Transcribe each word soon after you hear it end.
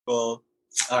Well,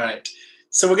 all right.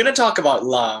 So we're going to talk about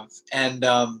love and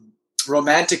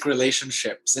romantic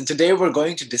relationships. And today we're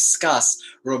going to discuss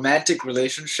romantic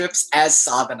relationships as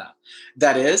sadhana.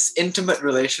 That is, intimate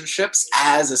relationships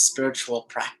as a spiritual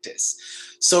practice.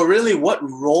 So really, what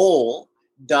role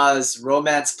does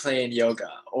romance play in yoga?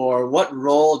 Or what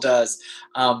role does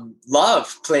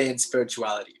love play in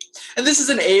spirituality? And this is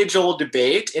an age-old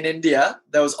debate in India.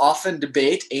 There was often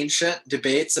ancient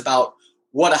debates about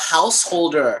what a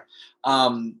householder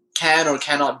can or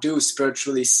cannot do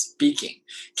spiritually speaking.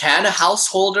 Can a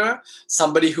householder,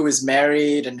 somebody who is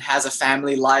married and has a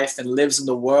family life and lives in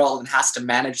the world and has to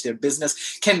manage their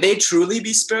business, can they truly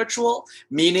be spiritual?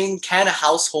 Meaning, can a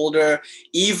householder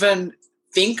even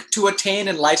think to attain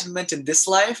enlightenment in this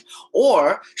life?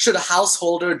 Or should a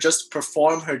householder just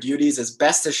perform her duties as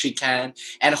best as she can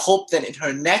and hope that in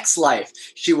her next life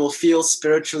she will feel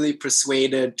spiritually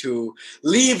persuaded to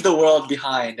leave the world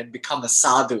behind and become a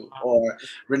sadhu or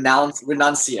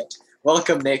renunciate?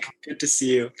 Welcome, Nick. Good to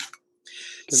see you.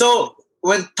 So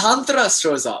when Tantra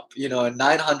shows up, in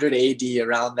 900 AD,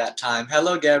 around that time,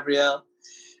 hello, Gabrielle.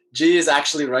 G is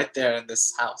actually right there in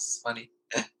this house. Funny.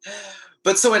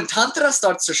 But so when Tantra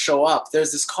starts to show up,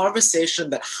 there's this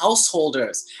conversation that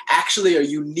householders actually are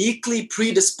uniquely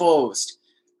predisposed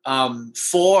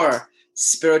for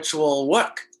spiritual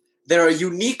work. There are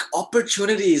unique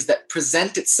opportunities that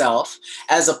present itself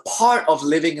as a part of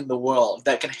living in the world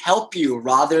that can help you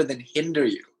rather than hinder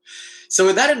you. So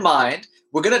with that in mind,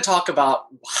 we're going to talk about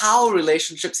how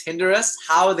relationships hinder us,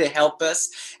 how they help us,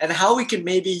 and how we can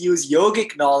maybe use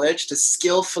yogic knowledge to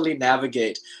skillfully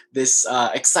navigate this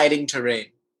exciting terrain.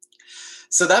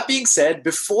 So that being said,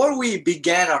 before we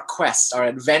began our quest, our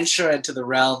adventure into the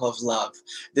realm of love,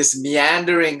 this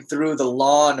meandering through the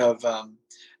lawn of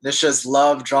Nisha's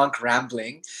love-drunk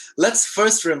rambling, let's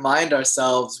first remind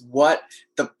ourselves what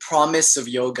the promise of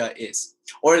yoga is,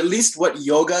 or at least what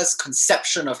yoga's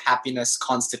conception of happiness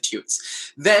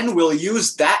constitutes. Then we'll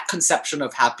use that conception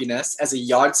of happiness as a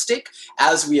yardstick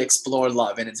as we explore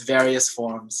love in its various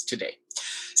forms today.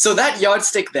 So that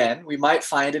yardstick then, we might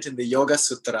find it in the Yoga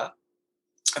Sutra,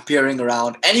 appearing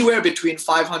around anywhere between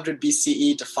 500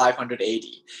 BCE to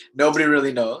 580. Nobody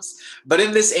really knows. But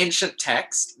in this ancient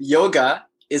text, yoga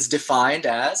is defined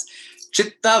as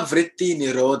chitta vritti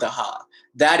nirodha.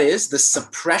 That is the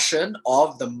suppression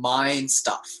of the mind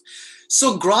stuff.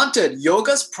 So granted,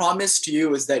 yoga's promise to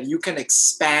you is that you can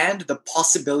expand the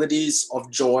possibilities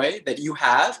of joy that you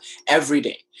have every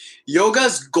day.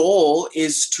 Yoga's goal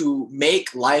is to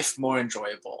make life more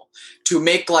enjoyable, to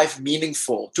make life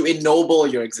meaningful, to ennoble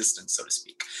your existence, so to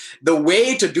speak. The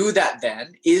way to do that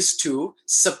then is to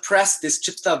suppress this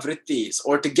chitta vrittis,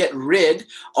 or to get rid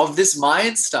of this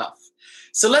mind stuff.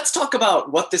 So let's talk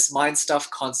about what this mind stuff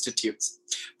constitutes.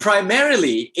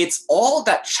 Primarily, it's all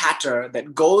that chatter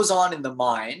that goes on in the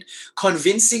mind,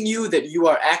 convincing you that you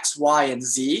are X, Y, and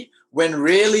Z, when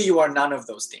really you are none of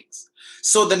those things.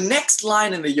 So the next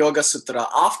line in the Yoga Sutra,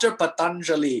 after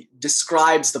Patanjali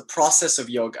describes the process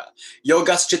of yoga,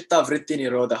 yogas chitta vritti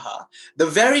nirodha, the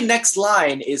very next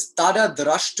line is tada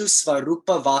drashtu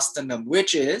svarupa vastanam,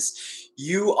 which is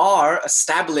you are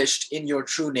established in your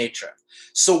true nature.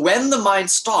 So when the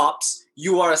mind stops,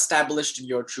 you are established in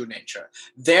your true nature.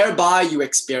 Thereby you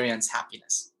experience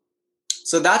happiness.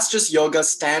 So that's just yoga's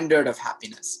standard of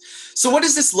happiness. So what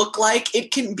does this look like?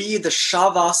 It can be the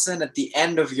shavasana at the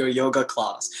end of your yoga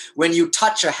class, when you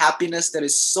touch a happiness that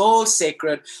is so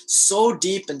sacred, so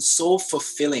deep, and so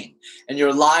fulfilling. And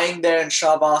you're lying there in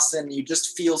shavasana and you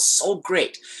just feel so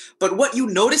great. But what you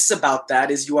notice about that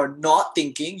is you are not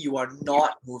thinking, you are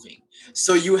not moving.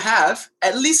 So you have,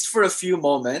 at least for a few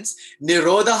moments,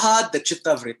 nirodha the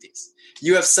chitta vrittis.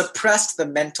 You have suppressed the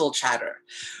mental chatter.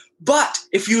 But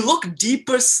if you look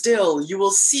deeper still, you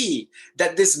will see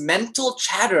that this mental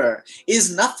chatter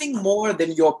is nothing more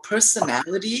than your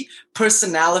personality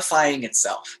personalifying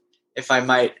itself, if I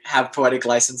might have poetic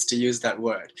license to use that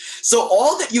word. So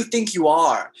all that you think you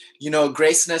are,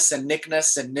 graceness and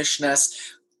nickness and nishness,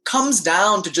 comes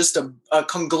down to just a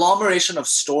conglomeration of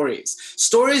stories.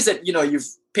 Stories that, you've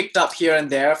picked up here and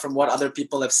there from what other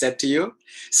people have said to you.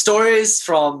 Stories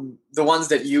from the ones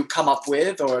that you come up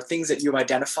with or things that you've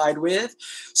identified with.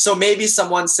 So maybe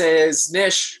someone says,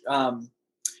 Nish,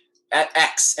 at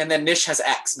X, and then Nish has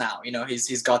X now.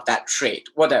 He's got that trait,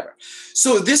 whatever.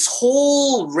 So this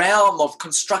whole realm of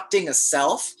constructing a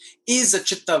self is a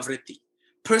chitta vritti.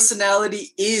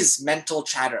 Personality is mental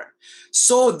chatter.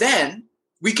 So then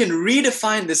we can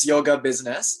redefine this yoga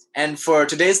business. And for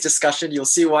today's discussion, you'll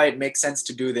see why it makes sense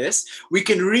to do this. We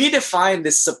can redefine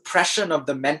this suppression of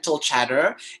the mental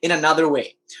chatter in another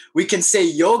way. We can say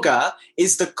yoga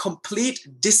is the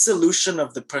complete dissolution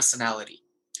of the personality.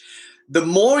 The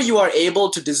more you are able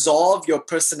to dissolve your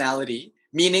personality,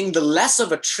 meaning the less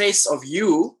of a trace of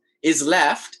you is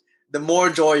left, the more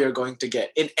joy you're going to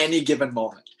get in any given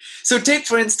moment. So take,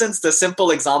 for instance, the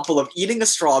simple example of eating a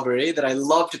strawberry that I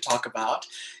love to talk about.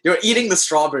 You're eating the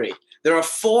strawberry. There are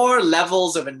 4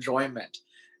 levels of enjoyment.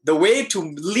 The way to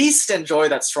least enjoy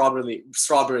that strawberry,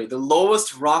 the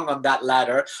lowest rung on that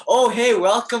ladder. Oh, hey,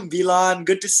 welcome, Bilan.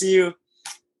 Good to see you.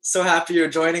 So happy you're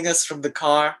joining us from the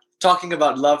car, talking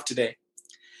about love today,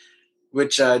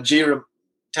 which G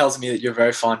tells me that you're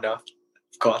very fond of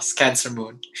course, Cancer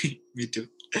Moon. Me too.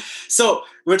 So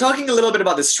we're talking a little bit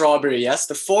about the strawberry, yes?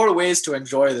 The 4 ways to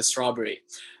enjoy the strawberry.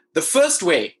 The first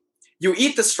way, you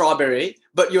eat the strawberry,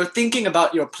 but you're thinking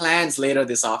about your plans later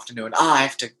this afternoon. I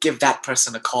have to give that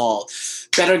person a call.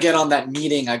 Better get on that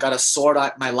meeting. I got to sort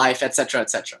out my life, etc.,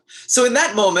 etc. So in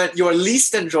that moment, you're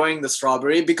least enjoying the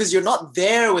strawberry because you're not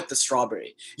there with the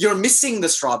strawberry. You're missing the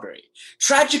strawberry.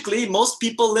 Tragically, most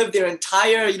people live their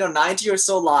entire, 90 or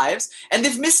so lives, and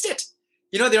they've missed it.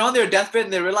 They're on their deathbed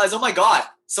and they realize, oh my God,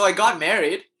 so I got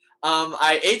married.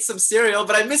 I ate some cereal,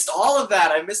 but I missed all of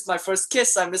that. I missed my first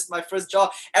kiss. I missed my first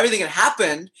job. Everything had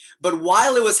happened. But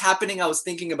while it was happening, I was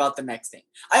thinking about the next thing.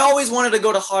 I always wanted to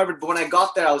go to Harvard, but when I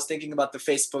got there, I was thinking about the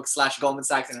Facebook/Goldman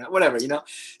Sachs and whatever,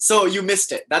 So you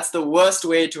missed it. That's the worst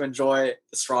way to enjoy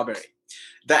the strawberry.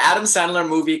 The Adam Sandler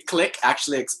movie Click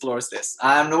actually explores this.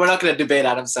 We're not going to debate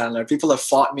Adam Sandler. People have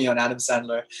fought me on Adam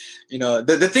Sandler.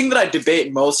 The thing that I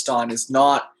debate most on is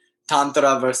not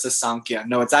Tantra versus Sankhya.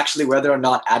 No, it's actually whether or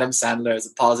not Adam Sandler is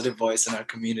a positive voice in our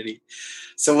community.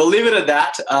 So we'll leave it at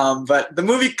that. But the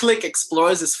movie Click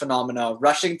explores this phenomena of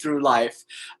rushing through life,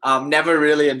 never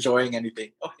really enjoying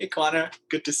anything. Oh, hey, Connor.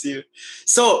 Good to see you.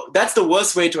 So that's the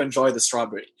worst way to enjoy the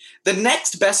strawberry. The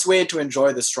next best way to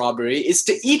enjoy the strawberry is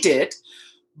to eat it,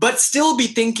 but still be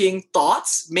thinking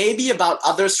thoughts maybe about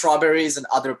other strawberries in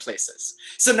other places.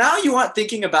 So now you aren't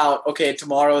thinking about, okay,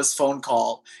 tomorrow's phone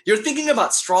call. You're thinking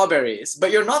about strawberries, but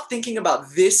you're not thinking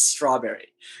about this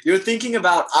strawberry. You're thinking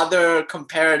about other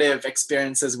comparative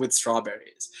experiences with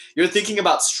strawberries. You're thinking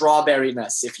about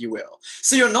strawberryness, if you will.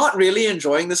 So you're not really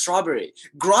enjoying the strawberry.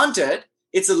 Granted,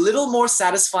 it's a little more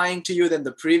satisfying to you than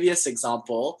the previous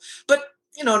example, but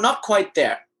not quite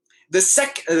there. The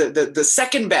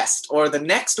second best, or the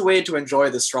next way to enjoy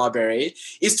the strawberry,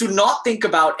 is to not think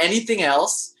about anything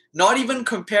else, not even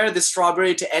compare the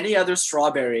strawberry to any other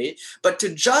strawberry, but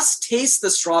to just taste the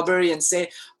strawberry and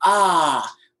say,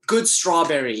 good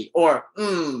strawberry, or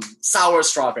sour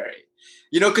strawberry.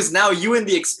 Because now you and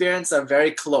the experience are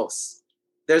very close.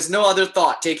 There's no other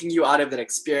thought taking you out of that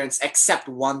experience except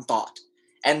one thought.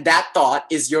 And that thought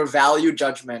is your value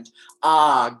judgment.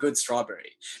 Good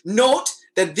strawberry. Note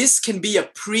that this can be a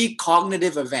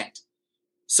precognitive event.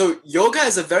 So yoga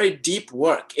is a very deep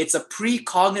work. It's a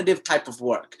precognitive type of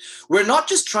work. We're not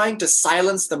just trying to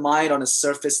silence the mind on a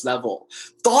surface level.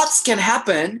 Thoughts can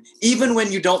happen even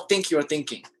when you don't think you're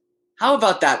thinking. How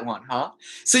about that one, huh?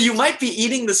 So you might be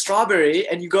eating the strawberry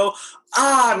and you go,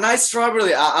 nice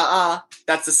strawberry,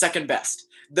 That's the second best.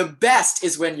 The best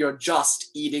is when you're just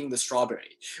eating the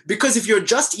strawberry. Because if you're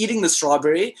just eating the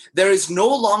strawberry, there is no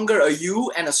longer a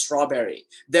you and a strawberry.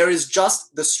 There is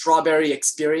just the strawberry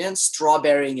experience,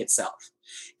 strawberrying itself.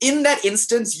 In that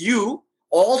instance,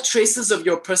 all traces of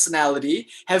your personality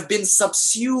have been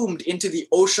subsumed into the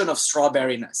ocean of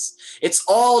strawberryness. It's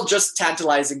all just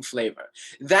tantalizing flavor.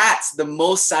 That's the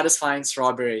most satisfying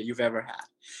strawberry you've ever had.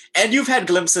 And you've had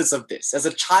glimpses of this. As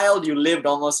a child, you lived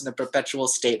almost in a perpetual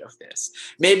state of this.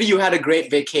 Maybe you had a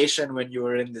great vacation when you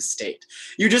were in this state.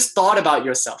 You just thought about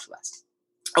yourself less.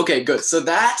 Okay, good. So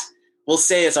that, we'll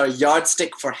say, is our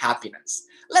yardstick for happiness.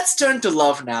 Let's turn to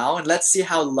love now, and let's see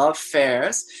how love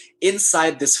fares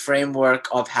inside this framework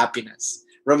of happiness,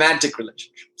 romantic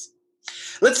relationships.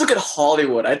 Let's look at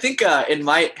Hollywood. I think it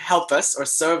might help us or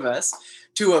serve us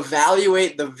to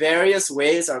evaluate the various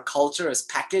ways our culture has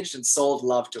packaged and sold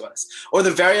love to us, or the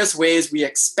various ways we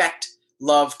expect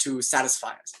love to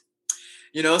satisfy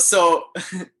us. So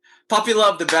puppy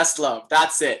love, the best love.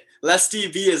 That's it. Lest ye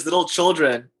be as little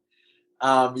children,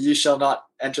 you shall not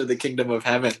enter the kingdom of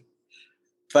heaven.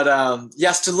 But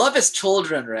yes, to love as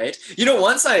children, right?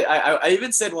 Once I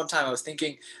even said one time, I was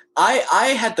thinking,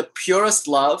 I had the purest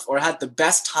love, or had the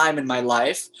best time in my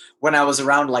life when I was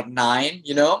around like 9,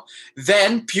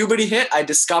 Then puberty hit. I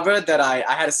discovered that I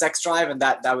had a sex drive, and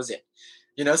that was it.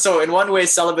 So in one way,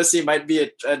 celibacy might be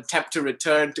an attempt to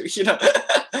return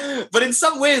to, but in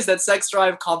some ways that sex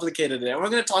drive complicated it. And we're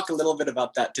going to talk a little bit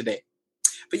about that today.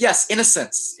 But yes,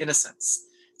 innocence,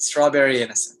 strawberry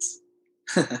innocence.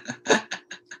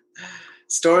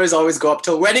 Stories always go up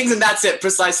till weddings, and that's it.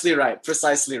 Precisely right.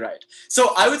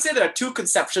 So I would say there are two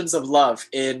conceptions of love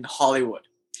in Hollywood.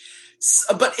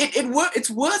 But it's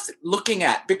worth looking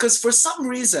at, because for some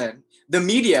reason, the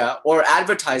media or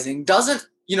advertising doesn't,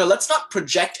 let's not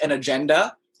project an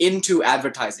agenda into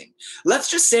advertising. Let's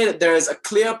just say that there is a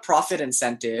clear profit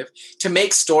incentive to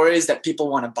make stories that people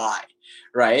want to buy,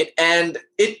 right? And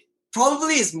it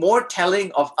probably is more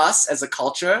telling of us as a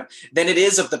culture than it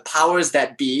is of the powers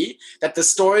that be, that the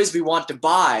stories we want to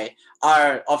buy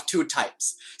are of two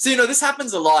types. So, this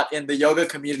happens a lot in the yoga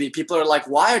community. People are like,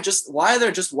 why are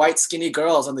there just white skinny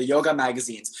girls on the yoga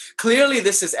magazines? Clearly,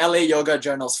 this is LA Yoga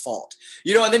Journal's fault.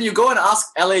 And then you go and ask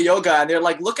LA Yoga, and they're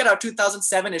like, look at our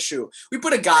 2007 issue. We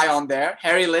put a guy on there,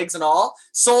 hairy legs and all,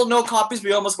 sold no copies,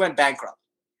 we almost went bankrupt.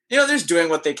 They're just doing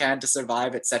what they can to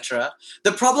survive, etc.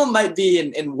 The problem might be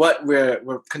in what we're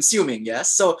consuming,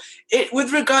 yes? So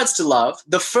with regards to love,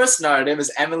 the first narrative, as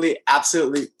Emily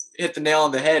absolutely hit the nail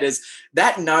on the head, is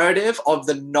that narrative of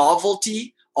the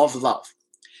novelty of love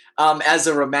as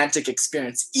a romantic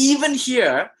experience. Even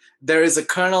here, there is a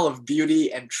kernel of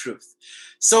beauty and truth.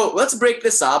 So let's break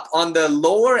this up. On the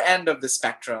lower end of the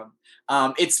spectrum,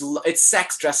 it's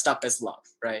sex dressed up as love,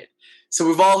 right? So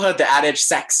we've all heard the adage,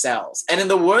 sex sells. And in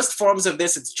the worst forms of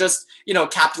this, it's just,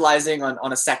 capitalizing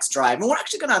on a sex drive. And we're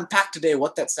actually going to unpack today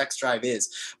what that sex drive is.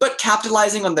 But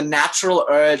capitalizing on the natural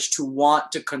urge to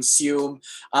want to consume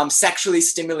sexually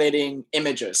stimulating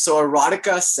images. So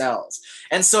erotica sells.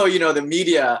 And so, the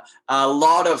media, a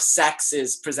lot of sex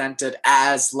is presented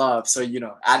as love. So,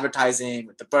 advertising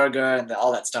with the burger and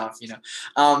all that stuff,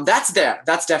 that's there.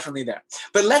 That's definitely there.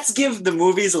 But let's give the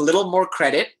movies a little more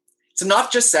credit. It's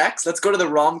not just sex. Let's go to the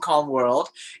rom-com world.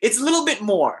 It's a little bit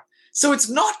more. So it's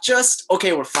not just,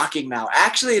 okay, we're fucking now.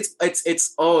 Actually,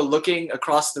 it's looking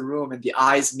across the room and the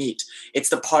eyes meet. It's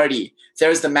the party.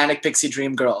 There's the Manic Pixie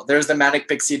Dream girl. There's the Manic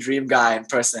Pixie Dream guy in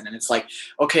person. And it's like,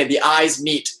 okay, the eyes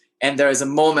meet and there is a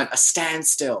moment, a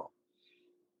standstill.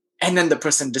 And then the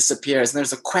person disappears and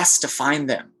there's a quest to find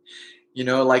them.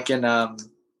 Like in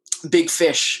Big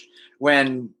Fish,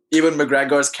 when Ewan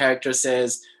McGregor's character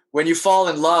says, when you fall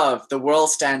in love, the world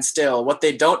stands still. What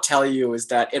they don't tell you is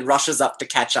that it rushes up to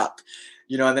catch up,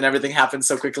 and then everything happens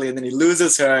so quickly, and then he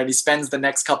loses her, and he spends the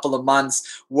next couple of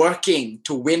months working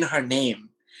to win her name.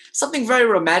 Something very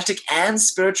romantic and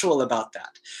spiritual about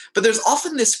that. But there's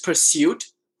often this pursuit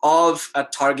of a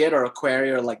target or a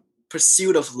query, or like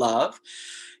pursuit of love,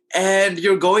 and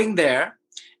you're going there,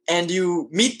 and you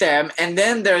meet them, and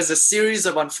then there's a series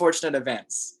of unfortunate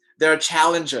events. There are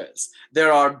challenges.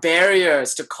 There are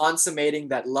barriers to consummating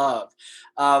that love.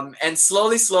 And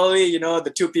slowly,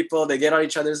 the two people, they get on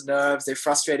each other's nerves. They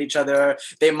frustrate each other.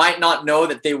 They might not know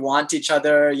that they want each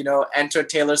other. Enter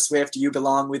Taylor Swift, You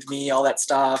Belong With Me, all that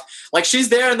stuff. Like, she's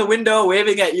there in the window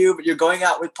waving at you, but you're going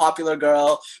out with popular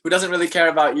girl who doesn't really care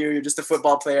about you. You're just a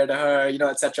football player to her,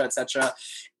 et cetera, et cetera.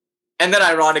 And then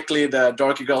ironically, the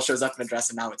dorky girl shows up in a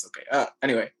dress and now it's okay.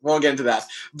 Anyway, we won't get into that.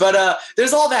 But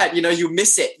there's all that, you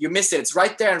miss it. It's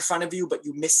right there in front of you, but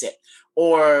you miss it.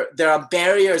 Or there are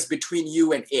barriers between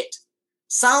you and it.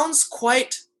 Sounds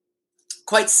quite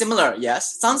similar,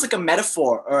 yes? Sounds like a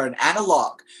metaphor or an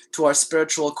analog to our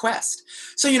spiritual quest.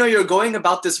 So, you're going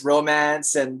about this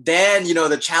romance, and then,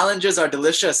 the challenges are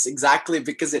delicious, exactly,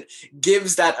 because it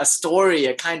gives that a story,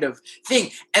 a kind of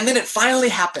thing. And then it finally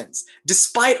happens.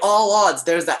 Despite all odds,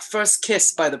 there's that first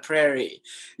kiss by the prairie,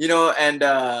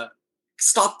 and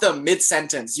stop them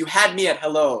mid-sentence. You had me at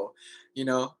hello.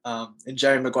 In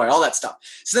Jerry Maguire, all that stuff.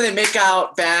 So then they make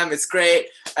out, bam, it's great.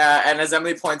 And as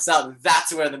Emily points out,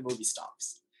 that's where the movie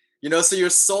stops. So your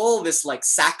soul, this like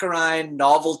saccharine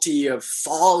novelty of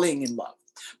falling in love,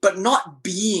 but not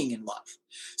being in love.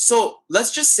 So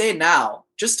let's just say now,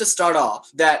 just to start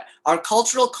off, that our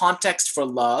cultural context for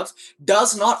love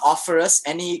does not offer us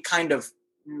any kind of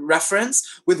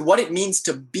reference with what it means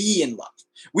to be in love.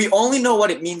 We only know what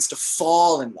it means to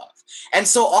fall in love. And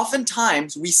so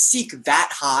oftentimes we seek that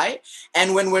high.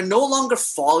 And when we're no longer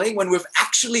falling, when we've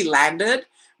actually landed,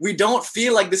 we don't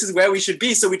feel like this is where we should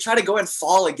be. So we try to go and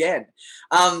fall again.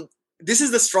 This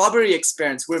is the strawberry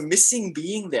experience. We're missing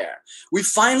being there. We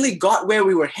finally got where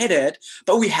we were headed,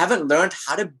 but we haven't learned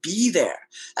how to be there.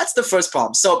 That's the first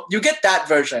problem. So you get that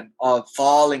version of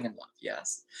falling in love,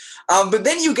 yes. But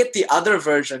then you get the other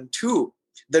version too,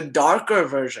 the darker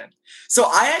version. So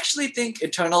I actually think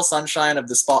Eternal Sunshine of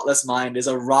the Spotless Mind is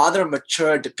a rather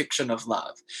mature depiction of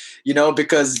love,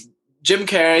 because Jim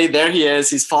Carrey, there he is.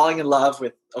 He's falling in love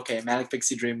with, okay, Manic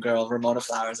Pixie Dream Girl, Ramona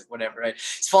Flowers, like whatever, right?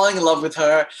 He's falling in love with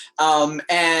her.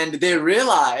 And they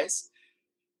realize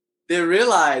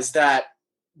that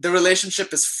the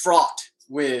relationship is fraught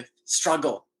with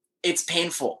struggle. It's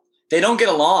painful. They don't get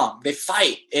along. They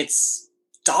fight. It's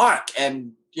dark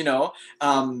and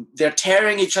they're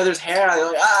tearing each other's hair. They're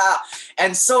like, ah.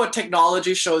 And so a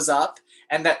technology shows up,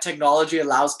 and that technology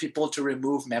allows people to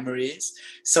remove memories.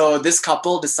 So this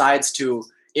couple decides to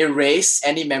erase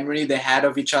any memory they had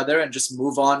of each other and just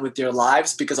move on with their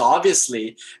lives, because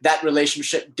obviously that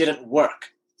relationship didn't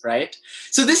work, right?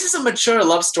 So this is a mature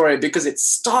love story because it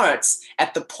starts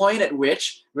at the point at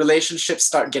which relationships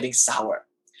start getting sour.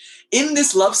 In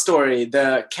this love story,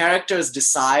 the characters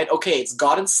decide, okay, it's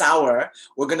gotten sour,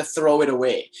 we're going to throw it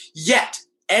away. Yet,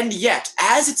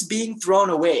 as it's being thrown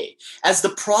away, as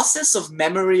the process of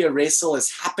memory erasal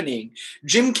is happening,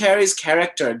 Jim Carrey's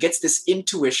character gets this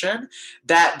intuition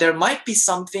that there might be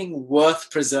something worth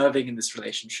preserving in this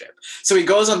relationship. So he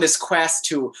goes on this quest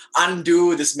to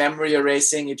undo this memory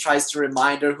erasing. He tries to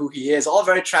remind her who he is, all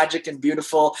very tragic and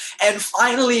beautiful. And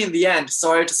finally, in the end,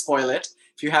 sorry to spoil it,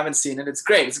 if you haven't seen it, it's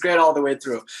great. It's great all the way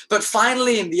through. But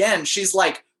finally, in the end, she's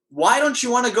like, why don't you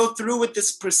want to go through with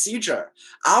this procedure?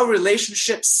 Our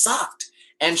relationship sucked.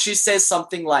 And she says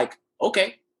something like,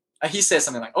 okay. He says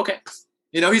something like, okay.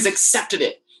 He's accepted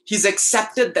it. He's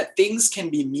accepted that things can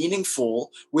be meaningful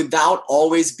without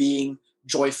always being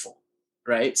joyful,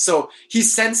 right? So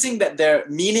he's sensing that their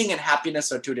meaning and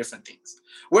happiness are two different things.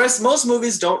 Whereas most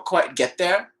movies don't quite get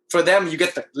there. For them, you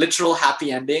get the literal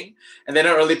happy ending, and they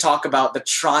don't really talk about the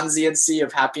transiency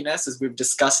of happiness, as we've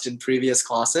discussed in previous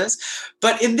classes.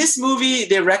 But in this movie,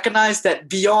 they recognize that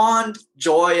beyond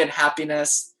joy and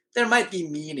happiness, there might be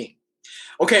meaning.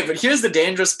 Okay, but here's the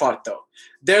dangerous part, though.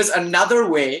 There's another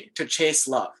way to chase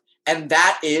love, and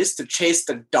that is to chase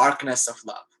the darkness of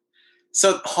love.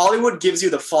 So Hollywood gives you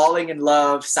the falling in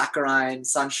love, saccharine,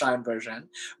 sunshine version.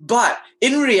 But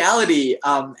in reality,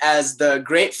 as the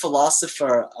great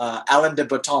philosopher Alain de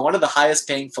Botton, one of the highest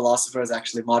paying philosophers,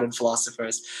 actually, modern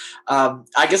philosophers,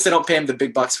 I guess they don't pay him the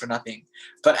big bucks for nothing.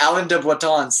 But Alain de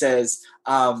Botton says,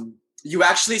 you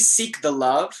actually seek the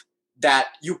love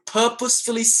you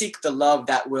purposefully seek the love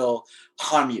that will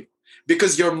harm you.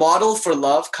 Because your model for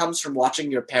love comes from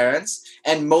watching your parents,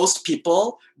 and most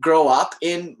people grow up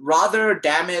in rather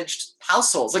damaged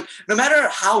households. Like, no matter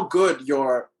how good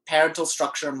your parental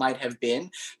structure might have been,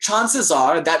 chances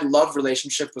are that love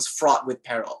relationship was fraught with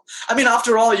peril. I mean,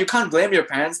 after all, you can't blame your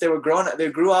parents. They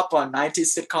grew up on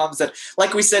 90s sitcoms that,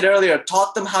 like we said earlier,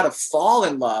 taught them how to fall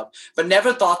in love, but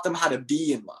never taught them how to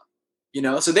be in love.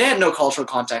 So they had no cultural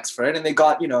context for it, and they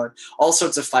got, all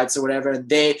sorts of fights or whatever. And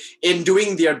they, in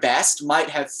doing their best, might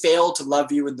have failed to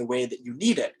love you in the way that you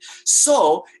needed.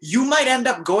 So you might end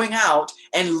up going out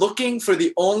and looking for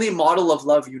the only model of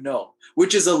love you know,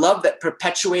 which is a love that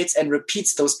perpetuates and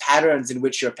repeats those patterns in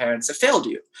which your parents have failed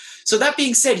you. So that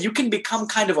being said, you can become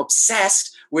kind of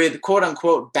obsessed with quote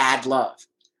unquote bad love.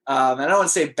 I don't want to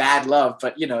say bad love,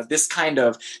 but, this kind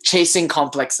of chasing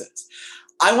complexes.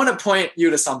 I want to point you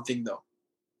to something, though.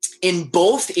 In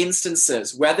both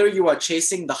instances, whether you are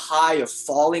chasing the high of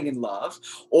falling in love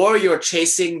or you're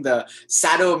chasing the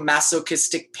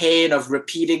sadomasochistic pain of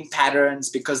repeating patterns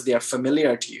because they are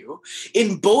familiar to you,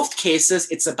 in both cases,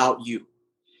 it's about you.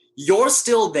 You're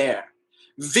still there.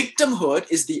 Victimhood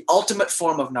is the ultimate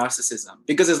form of narcissism,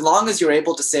 because as long as you're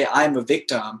able to say, I'm a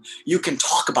victim, you can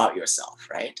talk about yourself,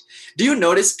 right? Do you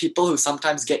notice people who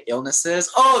sometimes get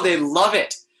illnesses? Oh, they love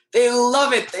it. They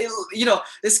love it.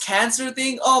 This cancer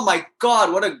thing. Oh my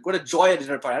God, what a joy at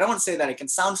dinner party. I don't want to say that. It can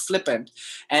sound flippant.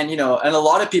 And, and a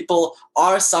lot of people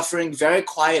are suffering very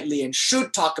quietly and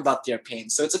should talk about their pain.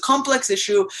 So it's a complex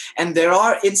issue. And there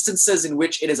are instances in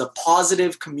which it is a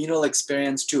positive communal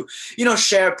experience to,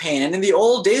 share pain. And in the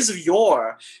old days of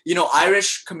yore,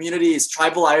 Irish communities,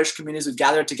 tribal Irish communities would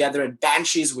gather together and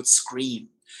banshees would scream.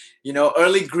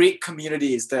 Early Greek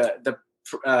communities, the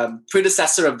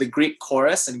predecessor of the Greek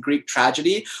chorus and Greek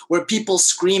tragedy, were people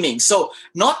screaming. So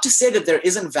not to say that there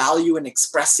isn't value in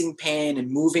expressing pain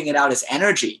and moving it out as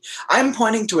energy. I'm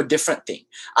pointing to a different thing.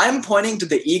 I'm pointing to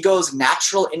the ego's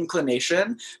natural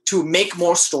inclination to make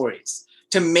more stories,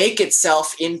 to make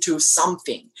itself into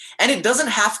something. And it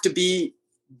doesn't have to be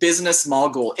business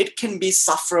mogul. It can be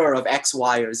sufferer of X,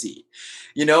 Y, or Z.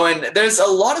 And there's a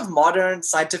lot of modern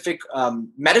scientific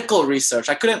medical research.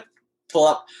 I couldn't pull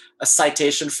up a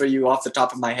citation for you off the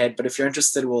top of my head, but if you're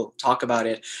interested, we'll talk about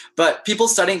it. But people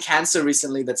studying cancer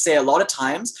recently that say a lot of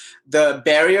times the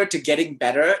barrier to getting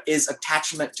better is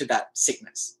attachment to that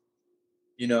sickness,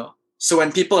 So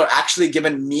when people are actually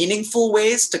given meaningful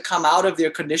ways to come out of their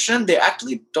condition, they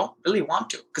actually don't really want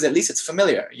to, because at least it's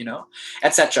familiar,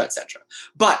 etc., etc.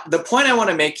 But the point I want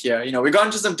to make here, we got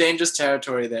into some dangerous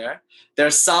territory there.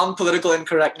 There's some political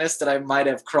incorrectness that I might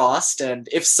have crossed, and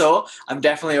if so, I'm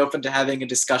definitely open to having a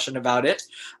discussion about it.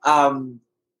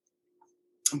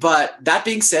 But that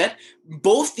being said,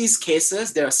 both these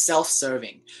cases, they're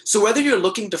self-serving. So whether you're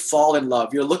looking to fall in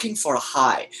love, you're looking for a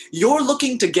high, you're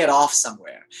looking to get off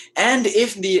somewhere. And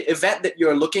if the event that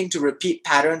you're looking to repeat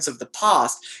patterns of the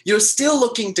past, you're still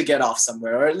looking to get off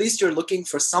somewhere, or at least you're looking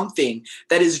for something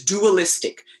that is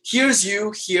dualistic. Here's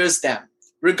you, here's them.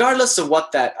 Regardless of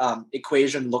what that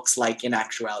equation looks like in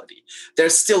actuality,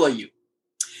 there's still a you.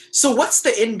 So what's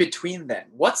the in-between then?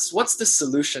 What's the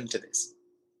solution to this?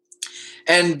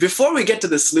 And before we get to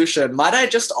the solution, might I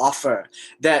just offer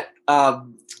that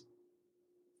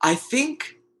I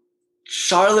think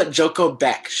Charlotte Joko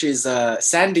Beck, she's a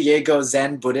San Diego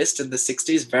Zen Buddhist in the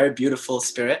 60s, very beautiful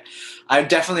spirit. I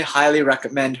definitely highly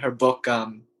recommend her book.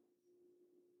 I'm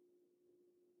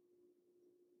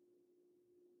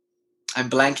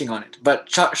blanking on it,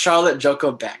 but Charlotte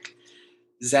Joko Beck,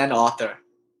 Zen author.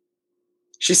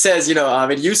 She says,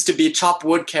 it used to be chop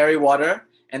wood, carry water,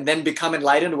 and then become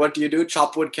enlightened. What do?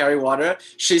 Chop wood, carry water.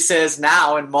 She says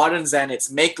now in modern Zen,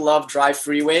 it's make love, drive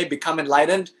freeway, become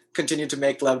enlightened, continue to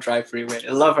make love, drive freeway.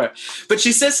 I love her. But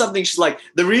she says something, she's like,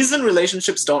 the reason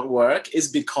relationships don't work is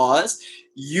because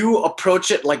you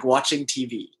approach it like watching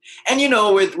TV. And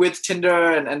with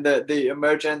Tinder and the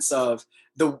emergence of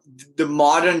the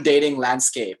modern dating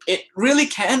landscape, it really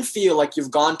can feel like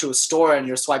you've gone to a store and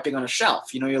you're swiping on a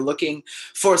shelf. You're looking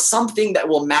for something that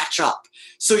will match up.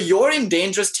 So you're in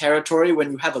dangerous territory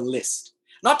when you have a list.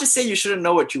 Not to say you shouldn't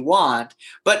know what you want,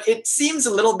 but it seems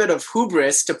a little bit of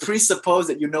hubris to presuppose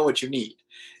that you know what you need,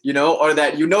 or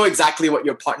that you know exactly what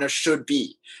your partner should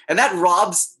be. And that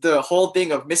robs the whole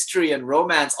thing of mystery and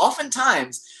romance.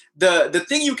 Oftentimes, the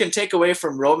thing you can take away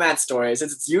from romance stories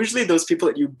is it's usually those people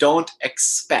that you don't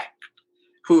expect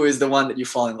who is the one that you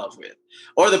fall in love with,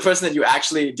 or the person that you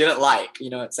actually didn't like,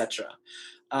 etc.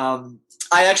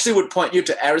 I actually would point you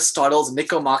to Aristotle's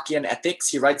Nicomachean Ethics.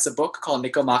 He writes a book called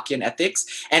Nicomachean Ethics,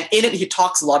 and in it he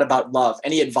talks a lot about love,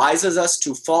 and he advises us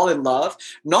to fall in love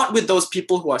not with those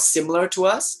people who are similar to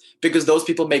us, because those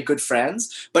people make good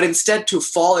friends, but instead to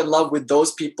fall in love with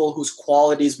those people whose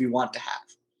qualities we want to have.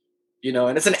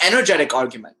 And it's an energetic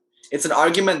argument. It's an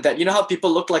argument that, how people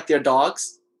look like their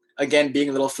dogs? Again, being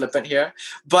a little flippant here,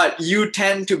 but you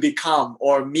tend to become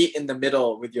or meet in the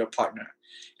middle with your partner.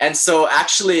 And so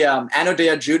actually,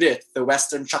 Anodea Judith, the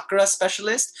Western chakra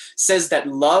specialist, says that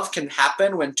love can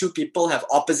happen when two people have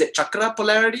opposite chakra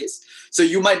polarities. So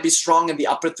you might be strong in the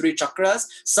upper three chakras.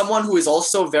 Someone who is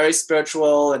also very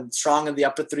spiritual and strong in the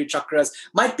upper three chakras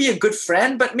might be a good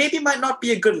friend, but maybe might not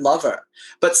be a good lover.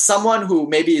 But someone who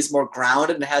maybe is more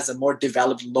grounded and has a more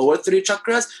developed lower three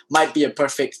chakras might be a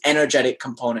perfect energetic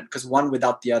component, because one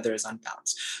without the other is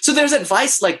unbalanced. So there's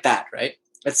advice like that, right?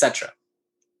 Etc.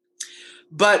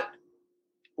 But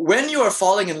when you are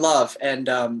falling in love, and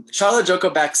Charlotte Joko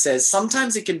Beck says,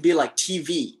 sometimes it can be like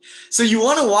TV. So you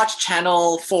want to watch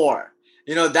Channel 4.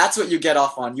 That's what you get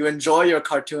off on. You enjoy your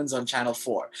cartoons on Channel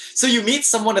 4. So you meet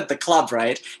someone at the club,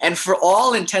 right? And for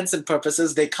all intents and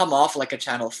purposes, they come off like a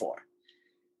Channel 4.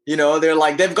 They're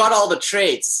like, they've got all the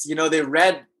traits. They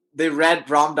read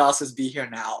Ram Dass's Be Here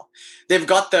Now. They've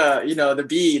got the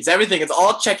beads, everything. It's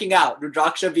all checking out.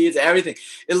 Rudraksha beads, everything.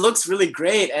 It looks really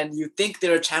great, and you think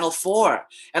they're a Channel 4.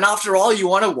 And after all, you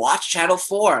want to watch Channel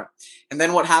 4. And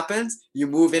then what happens? You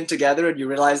move in together and you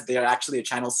realize they're actually a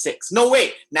Channel 6. No,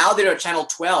 wait, now they're a Channel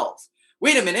 12.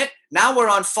 Wait a minute, now we're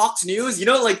on Fox News.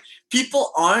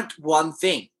 People aren't one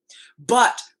thing.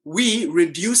 But we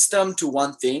reduce them to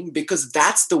one thing because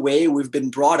that's the way we've been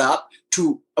brought up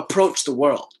to approach the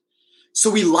world. So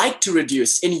we like to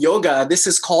reduce. In yoga, this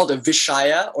is called a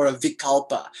vishaya or a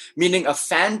vikalpa, meaning a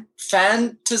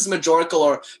phantasmagorical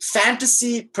or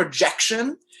fantasy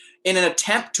projection in an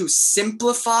attempt to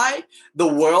simplify the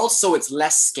world so it's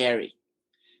less scary.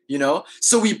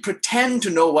 So we pretend to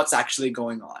know what's actually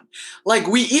going on. Like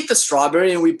we eat the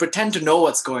strawberry and we pretend to know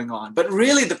what's going on, but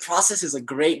really the process is a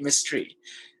great mystery.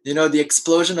 The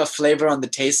explosion of flavor on the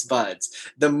taste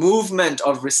buds, the movement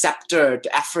of receptor to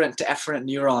efferent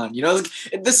neuron.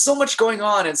 There's so much going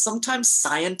on. And sometimes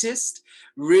scientists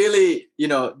really,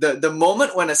 the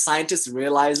moment when a scientist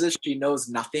realizes she knows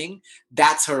nothing,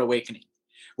 that's her awakening.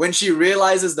 When she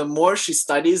realizes the more she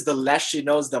studies, the less she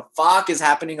knows the fuck is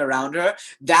happening around her,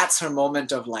 that's her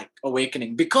moment of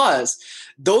awakening. Because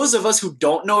those of us who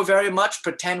don't know very much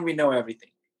pretend we know everything.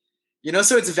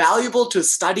 So it's valuable to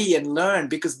study and learn,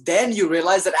 because then you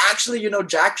realize that actually you know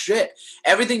jack shit.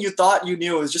 Everything you thought you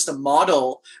knew is just a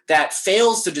model that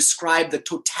fails to describe the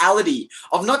totality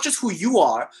of not just who you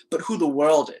are, but who the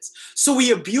world is. So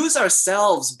we abuse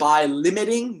ourselves by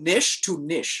limiting niche to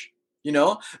niche.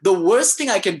 The worst thing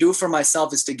I can do for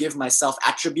myself is to give myself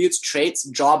attributes, traits,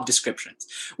 job descriptions.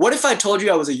 What if I told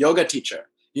you I was a yoga teacher?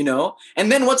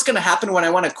 And then what's going to happen when I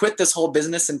want to quit this whole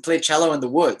business and play cello in the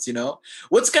woods?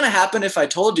 What's going to happen if I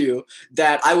told you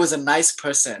that I was a nice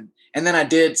person and then I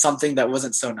did something that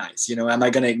wasn't so nice? Am I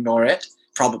going to ignore it?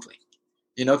 Probably,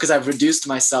 because I've reduced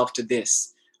myself to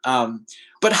this.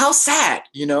 But how sad,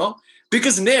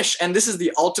 because Nish, and this is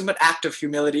the ultimate act of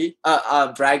humility,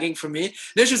 bragging for me,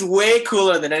 Nish is way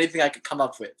cooler than anything I could come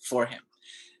up with for him,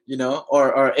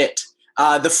 or it.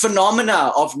 The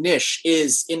phenomena of Nish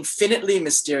is infinitely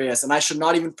mysterious, and I should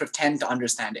not even pretend to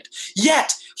understand it.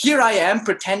 Yet, here I am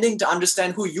pretending to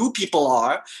understand who you people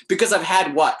are, because I've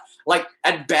had what? Like,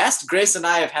 at best, Grace and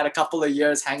I have had a couple of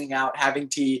years hanging out, having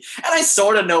tea, and I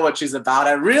sort of know what she's about.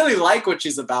 I really like what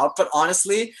she's about, but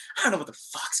honestly, I don't know what the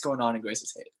fuck's going on in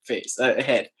Grace's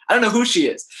head. I don't know who she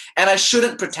is, and I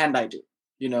shouldn't pretend I do,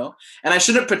 and I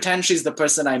shouldn't pretend she's the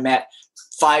person I met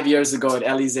 5 years ago at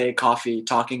Elysee Coffee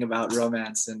talking about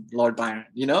romance and Lord Byron,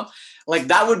 Like,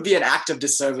 that would be an act of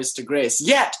disservice to Grace.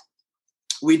 Yet,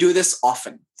 we do this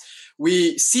often.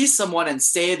 We see someone and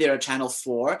say they're a Channel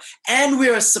 4, and we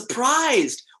are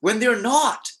surprised when they're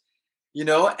not,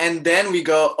 And then we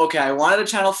go, okay, I wanted a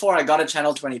Channel 4, I got a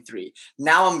Channel 23.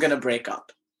 Now I'm going to break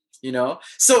up,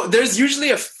 So there's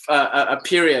usually a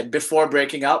period before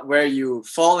breaking up where you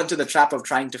fall into the trap of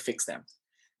trying to fix them.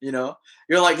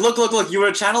 You're like, look, you were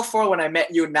a Channel 4 when I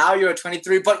met you. Now you're a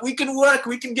 23, but we can work.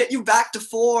 We can get you back to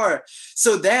 4.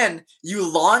 So then you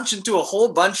launch into a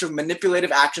whole bunch of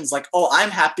manipulative actions like, oh,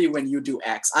 I'm happy when you do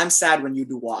X. I'm sad when you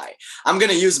do Y. I'm going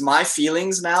to use my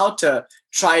feelings now to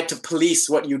try to police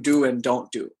what you do and don't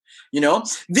do.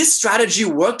 This strategy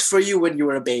worked for you when you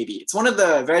were a baby. It's one of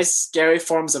the very scary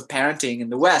forms of parenting in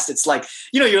the West. It's like,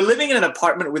 you're living in an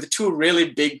apartment with 2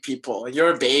 really big people and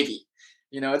you're a baby.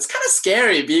 It's kind of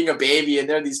scary being a baby and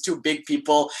there are these 2 big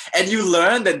people and you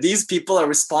learn that these people are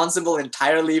responsible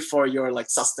entirely for your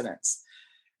sustenance.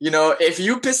 If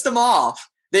you piss them off,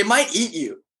 they might eat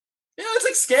you. It's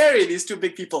like scary, these 2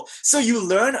 big people. So you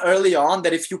learn early on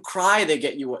that if you cry, they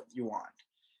get you what you want.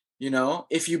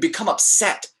 If you become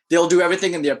upset, they'll do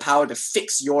everything in their power to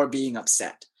fix your being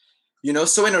upset.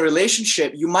 So in a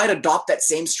relationship, you might adopt that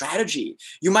same strategy.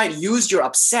 You might use your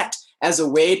upset as a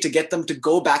way to get them to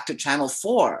go back to Channel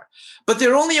 4. But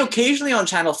they're only occasionally on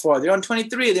Channel 4. They're on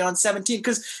 23, they're on 17,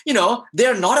 because,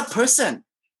 they're not a person.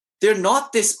 They're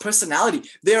not this personality.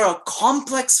 They're a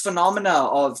complex phenomena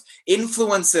of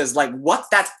influences, like what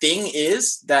that thing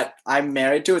is that I'm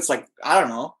married to. It's like, I don't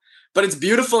know, but it's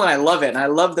beautiful and I love it. And I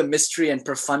love the mystery and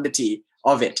profundity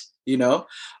of it,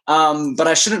 but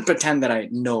I shouldn't pretend that I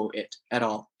know it at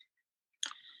all.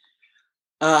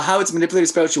 How it's manipulated,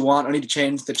 spell what you want, only to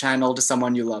change the channel to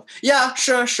someone you love. Yeah,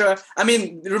 sure. I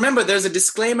mean, remember, there's a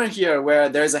disclaimer here where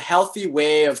there's a healthy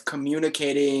way of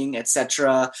communicating,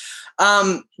 etc.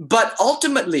 But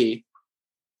ultimately,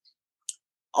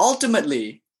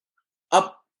 the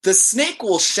snake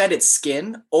will shed its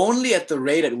skin only at the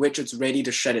rate at which it's ready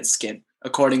to shed its skin,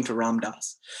 according to Ram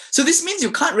Dass. So this means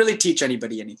you can't really teach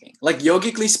anybody anything. Like,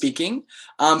 yogically speaking,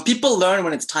 people learn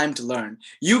when it's time to learn.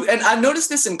 And I've noticed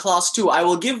this in class too. I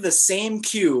will give the same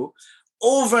cue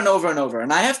over and over and over.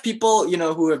 And I have people,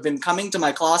 who have been coming to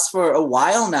my class for a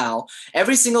while now.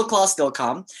 Every single class they'll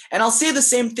come and I'll say the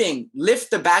same thing.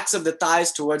 Lift the backs of the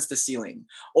thighs towards the ceiling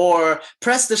or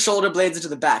press the shoulder blades into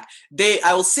the back.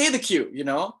 I will say the cue,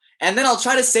 and then I'll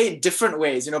try to say it different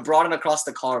ways, broaden across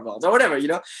the collarbones or whatever,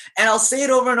 and I'll say it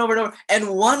over and over and over. And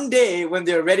one day when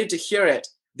they're ready to hear it,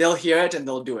 they'll hear it and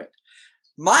they'll do it.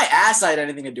 My ass had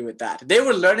anything to do with that. They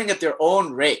were learning at their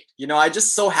own rate. I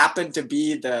just so happened to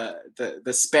be the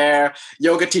spare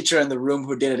yoga teacher in the room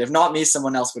who did it. If not me,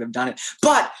 someone else would have done it.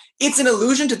 But it's an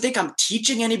illusion to think I'm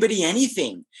teaching anybody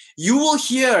anything. You will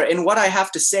hear in what I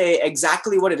have to say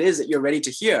exactly what it is that you're ready to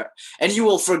hear, and you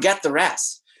will forget the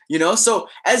rest. So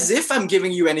as if I'm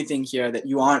giving you anything here that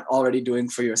you aren't already doing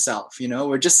for yourself,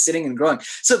 we're just sitting and growing.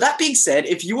 So that being said,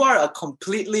 if you are a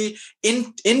completely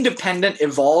independent,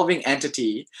 evolving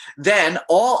entity, then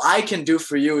all I can do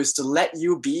for you is to let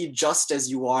you be just as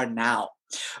you are now.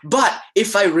 But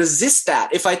if I resist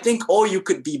that, if I think, oh, you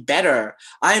could be better,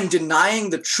 I am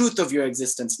denying the truth of your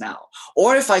existence now.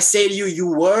 Or if I say to you, you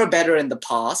were better in the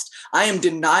past, I am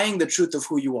denying the truth of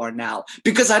who you are now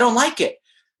because I don't like it.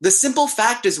 The simple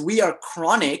fact is we are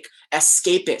chronic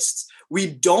escapists. we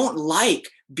don't like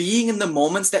being in the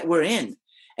moments that we're in.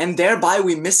 And thereby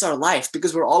we miss our life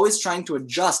because we're always trying to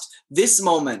adjust this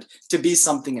moment to be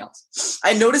something else.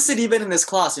 I noticed it even in this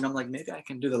class. I'm like, maybe I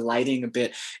can do the lighting a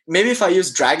bit. Maybe if I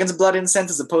use dragon's blood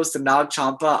incense as opposed to Nag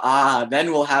Champa,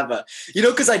 then we'll have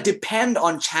because I depend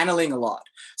on channeling a lot.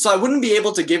 So I wouldn't be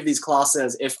able to give these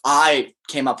classes if I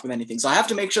came up with anything. So I have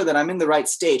to make sure that I'm in the right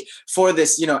state for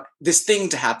this, this thing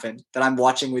to happen that I'm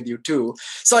watching with you too.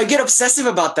 So I get obsessive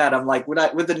about that. I'm like,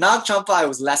 with the Nag Champa, I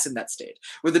was less in that state.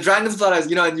 With the dragon's blood, I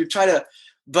was, and you try to,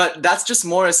 but that's just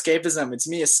more escapism. It's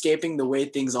me escaping the way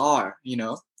things are,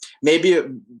 maybe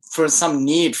for some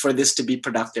need for this to be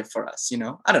productive for us,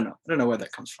 I don't know where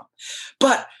that comes from.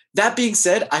 But that being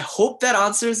said, I hope that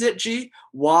answers it, G,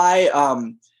 why,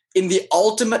 in the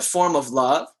ultimate form of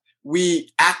love,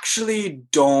 we actually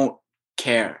don't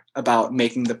care about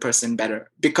making the person better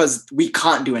because we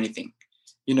can't do anything,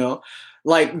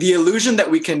 Like the illusion that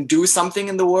we can do something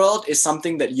in the world is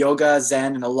something that yoga,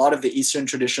 Zen, and a lot of the Eastern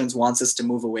traditions wants us to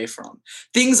move away from.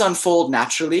 Things unfold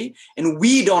naturally and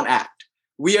we don't act.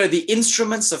 We are the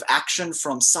instruments of action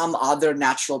from some other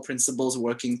natural principles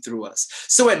working through us.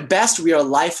 So at best, we are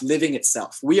life living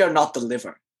itself. We are not the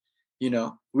liver,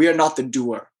 we are not the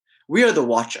doer. We are the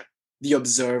watcher, the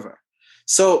observer.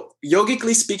 So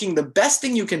yogically speaking, the best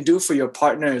thing you can do for your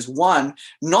partner is one,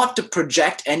 not to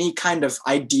project any kind of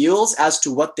ideals as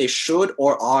to what they should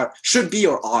be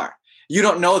or are. You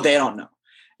don't know, they don't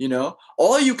know.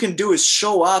 All you can do is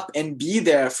show up and be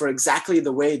there for exactly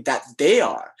the way that they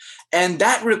are. And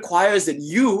that requires that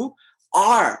you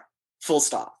are full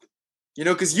stop,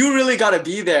 because you really got to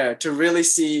be there to really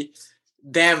see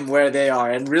them where they are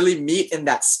and really meet in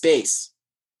that space.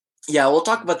 Yeah, we'll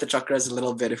talk about the chakras a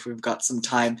little bit if we've got some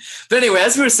time. But anyway,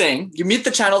 as we were saying, you meet the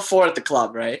channel 4 at the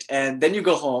club, right? And then you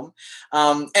go home.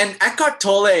 And Eckhart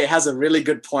Tolle has a really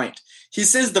good point. He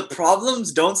says the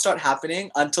problems don't start happening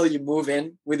until you move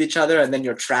in with each other and then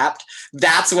you're trapped.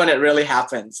 That's when it really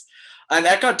happens. And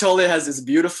Eckhart Tolle has this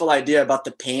beautiful idea about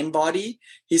the pain body.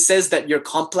 He says that your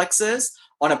complexes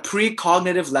on a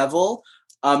precognitive level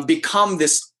become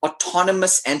this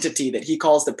autonomous entity that he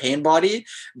calls the pain body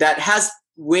that has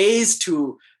ways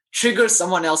to trigger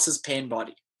someone else's pain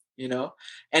body,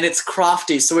 and it's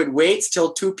crafty. So it waits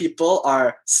till two people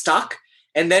are stuck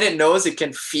and then it knows it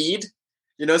can feed,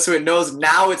 so it knows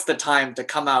now it's the time to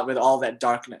come out with all that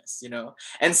darkness,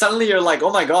 and suddenly you're like,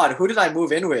 oh my God, who did I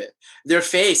move in with? Their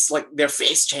face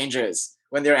changes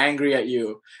when they're angry at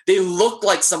you. They look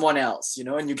like someone else,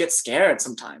 and you get scared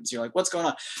sometimes. You're like, what's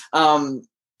going on?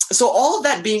 So all of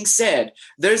that being said,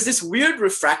 there's this weird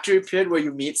refractory period where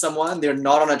you meet someone, they're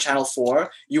not on a channel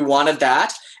 4, you wanted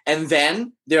that, and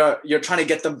then you're trying to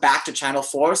get them back to channel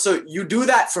 4. So you do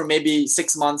that for maybe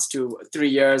 6 months to 3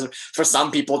 years, for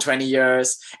some people 20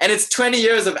 years. And it's 20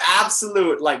 years of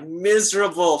absolute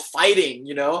miserable fighting,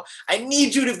 I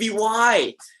need you to be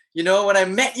Y. When I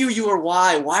met you, you were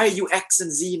Y. Why are you X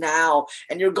and Z now?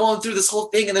 And you're going through this whole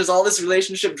thing and there's all this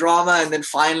relationship drama. And then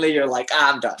finally you're like,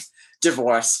 I'm done.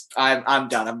 Divorce. I'm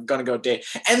done. I'm going to go date.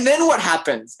 And then what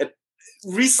happens?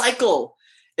 Recycle.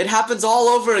 It happens all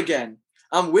over again.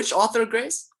 Which author,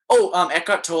 Grace?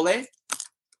 Eckhart Tolle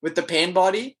with the pain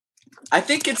body. I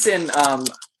think it's in,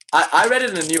 I read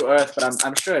it in A New Earth, but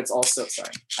I'm sure it's also,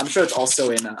 I'm sure it's also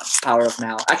in Power of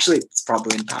Now. Actually, it's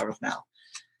probably in Power of Now.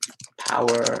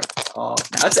 Power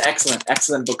of Now. That's an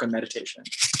excellent book on meditation.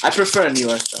 I prefer A New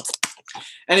Earth though.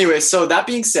 Anyway, so that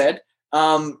being said,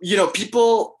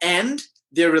 people end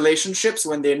their relationships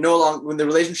when the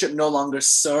relationship no longer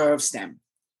serves them.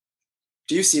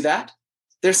 Do you see that?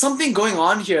 There's something going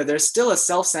on here. There's still a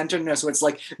self-centeredness where it's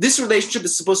like, this relationship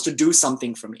is supposed to do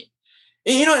something for me.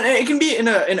 And, and it can be in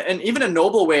even a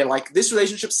noble way, like this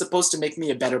relationship's supposed to make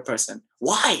me a better person.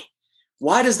 Why?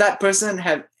 Why does that person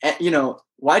have,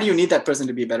 why do you need that person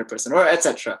to be a better person, or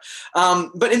etc.?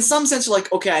 But in some sense, you're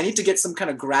like, okay, I need to get some kind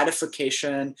of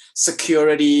gratification,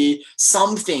 security,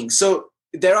 something. So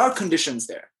there are conditions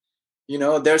there.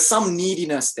 There's some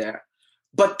neediness there.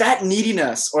 But that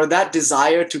neediness or that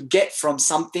desire to get from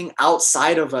something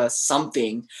outside of us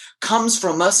something comes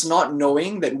from us not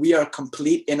knowing that we are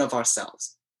complete in of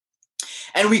ourselves.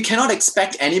 And we cannot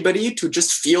expect anybody to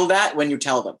just feel that when you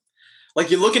tell them.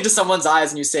 Like you look into someone's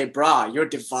eyes and you say, brah, you're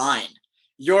divine.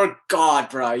 You're God,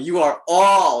 bro. You are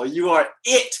all. You are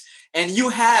it. And you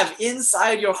have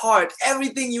inside your heart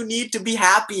everything you need to be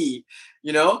happy.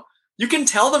 You can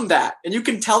tell them that. And you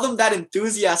can tell them that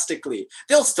enthusiastically.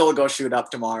 They'll still go shoot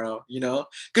up tomorrow,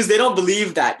 because they don't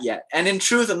believe that yet. And in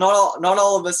truth, not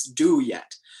all of us do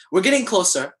yet. We're getting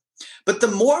closer. But the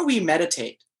more we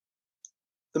meditate,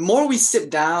 the more we sit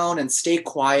down and stay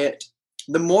quiet,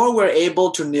 the more we're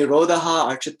able to nirodha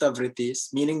our chitta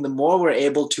vrittis, meaning the more we're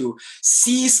able to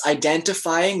cease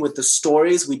identifying with the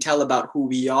stories we tell about who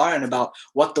we are and about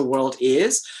what the world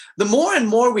is, the more and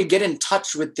more we get in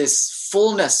touch with this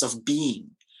fullness of being.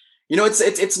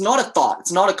 It's not a thought,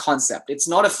 it's not a concept, it's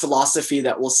not a philosophy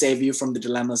that will save you from the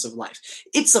dilemmas of life.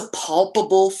 It's a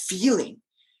palpable feeling.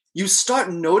 You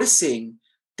start noticing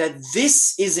that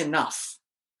this is enough.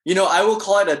 I will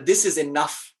call it a this is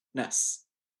enoughness.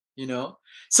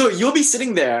 So you'll be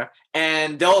sitting there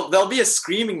and there'll be a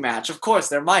screaming match. Of course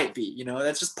there might be,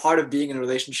 that's just part of being in a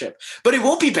relationship, but it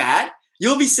won't be bad.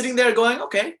 You'll be sitting there going,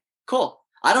 okay, cool,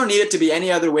 I don't need it to be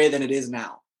any other way than it is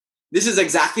now. This is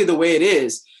exactly the way it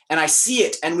is, and I see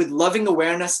it, and with loving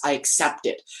awareness I accept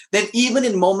it. Then even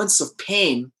in moments of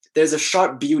pain, there's a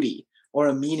sharp beauty or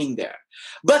a meaning there.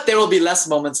 But there will be less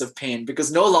moments of pain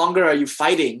because no longer are you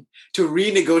fighting to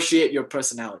renegotiate your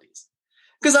personalities.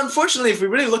 Because unfortunately, if we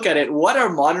really look at it, what are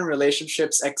modern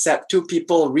relationships except two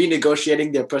people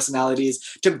renegotiating their personalities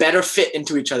to better fit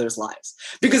into each other's lives?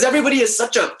 Because everybody has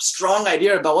such a strong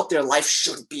idea about what their life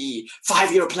should be.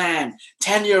 5-year plan,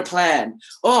 10-year plan.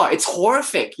 Oh, it's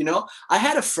horrific. I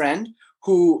had a friend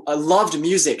who loved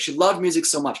music. She loved music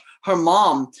so much. Her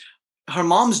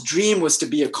mom's dream was to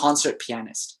be a concert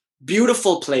pianist.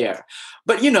 Beautiful player.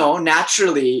 But,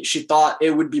 naturally, she thought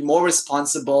it would be more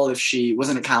responsible if she was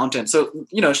an accountant. So,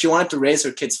 she wanted to raise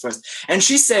her kids first. And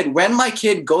she said, when my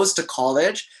kid goes to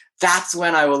college, that's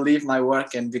when I will leave my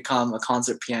work and become a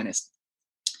concert pianist.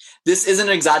 This isn't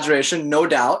an exaggeration, no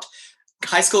doubt.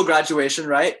 High school graduation,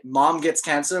 right? Mom gets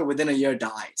cancer, within a year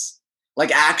dies.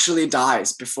 Like actually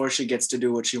dies before she gets to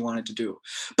do what she wanted to do.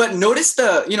 But notice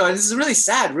this is really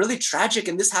sad, really tragic,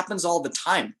 and this happens all the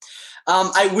time.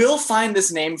 I will find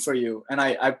this name for you, and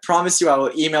I promise you I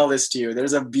will email this to you.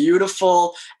 There's a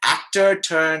beautiful actor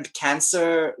turned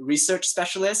cancer research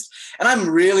specialist, and I'm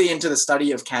really into the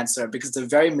study of cancer because it's a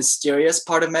very mysterious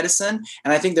part of medicine,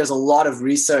 and I think there's a lot of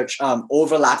research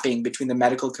overlapping between the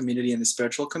medical community and the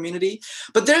spiritual community.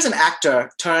 But there's an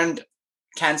actor turned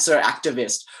cancer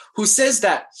activist who says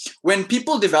that when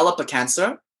people develop a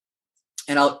cancer,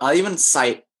 and I'll even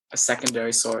cite a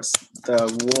secondary source,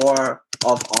 The War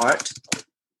of Art.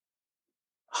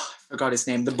 I forgot his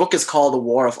name. The book is called The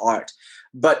War of Art.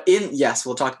 But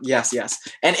we'll talk, yes.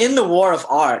 And in The War of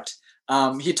Art,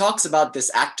 he talks about this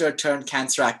actor turned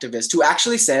cancer activist who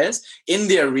actually says in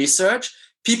their research,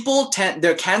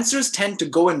 their cancers tend to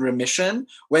go in remission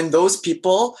when those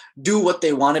people do what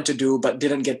they wanted to do but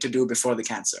didn't get to do before the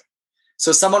cancer.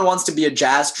 So someone wants to be a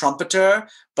jazz trumpeter,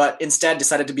 but instead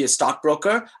decided to be a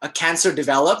stockbroker. A cancer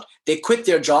developed. They quit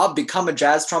their job, become a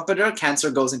jazz trumpeter. Cancer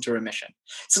goes into remission.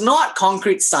 It's not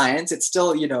concrete science. It's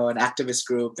still, an activist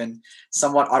group and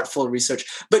somewhat artful research.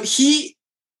 But he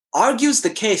argues the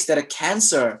case that a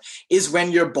cancer is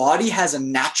when your body has a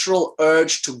natural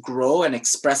urge to grow and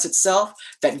express itself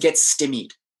that gets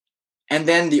stymied. And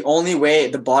then the only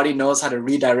way the body knows how to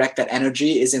redirect that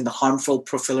energy is in the harmful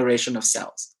proliferation of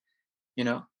cells.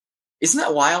 Isn't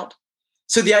that wild?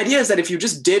 So the idea is that if you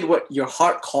just did what your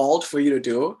heart called for you to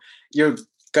do, you're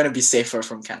going to be safer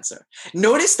from cancer.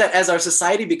 Notice that as our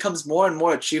society becomes more and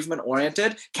more achievement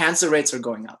oriented, cancer rates are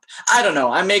going up. I don't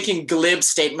know. I'm making glib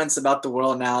statements about the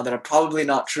world now that are probably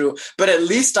not true, but at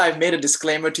least I've made a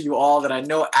disclaimer to you all that I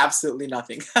know absolutely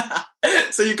nothing.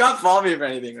 So you can't fault me for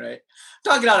anything, right?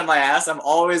 I'm talking out of my ass. I'm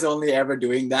always only ever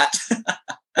doing that.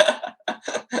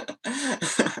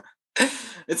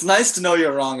 It's nice to know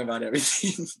you're wrong about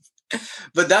everything.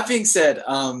 But that being said,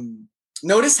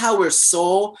 notice how we're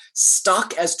so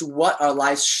stuck as to what our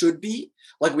lives should be.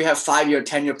 Like we have 5-year,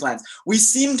 10-year plans. We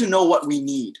seem to know what we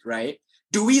need, right?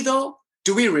 Do we though?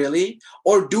 Do we really?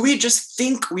 Or do we just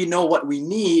think we know what we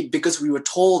need because we were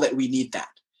told that we need that?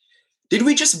 Did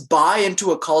we just buy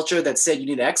into a culture that said you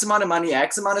need X amount of money,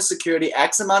 X amount of security,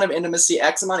 X amount of intimacy,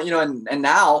 X amount, and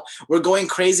now we're going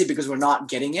crazy because we're not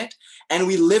getting it. And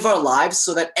we live our lives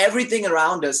so that everything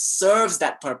around us serves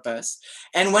that purpose.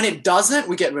 And when it doesn't,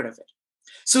 we get rid of it.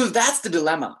 So that's the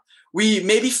dilemma. We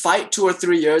maybe fight 2 or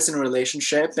 3 years in a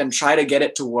relationship and try to get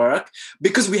it to work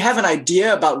because we have an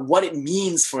idea about what it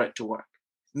means for it to work.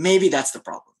 Maybe that's the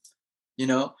problem.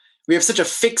 We have such a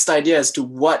fixed idea as to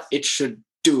what it should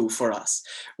do for us.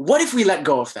 What if we let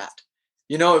go of that?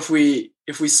 If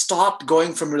we stopped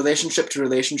going from relationship to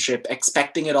relationship,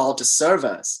 expecting it all to serve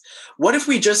us, what if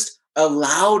we just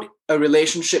allowed a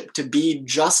relationship to be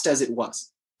just as it was?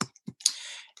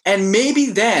 And maybe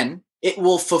then it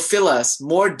will fulfill us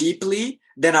more deeply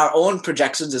than our own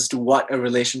projections as to what a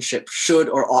relationship should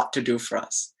or ought to do for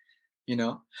us.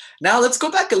 Now let's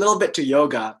go back a little bit to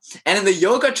yoga. And in the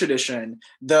yoga tradition,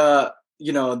 the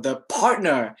the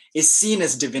partner is seen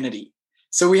as divinity.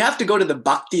 So we have to go to the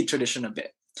bhakti tradition a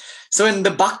bit. So in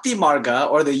the bhakti marga,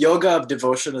 or the yoga of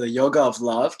devotion, or the yoga of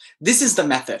love, this is the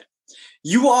method.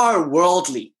 You are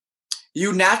worldly.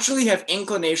 You naturally have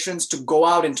inclinations to go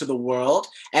out into the world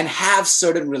and have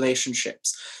certain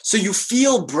relationships. So you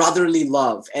feel brotherly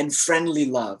love and friendly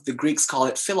love. The Greeks call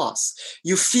it philos.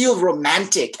 You feel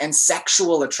romantic and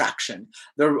sexual attraction.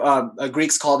 The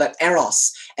Greeks call that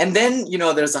eros. And then,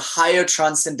 there's a higher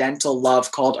transcendental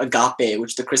love called agape,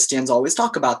 which the Christians always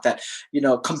talk about, that,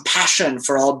 compassion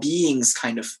for all beings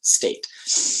kind of state.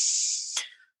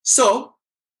 So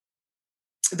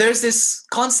there's this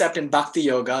concept in bhakti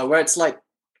yoga where it's like,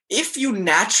 if you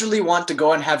naturally want to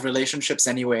go and have relationships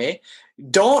anyway,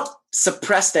 don't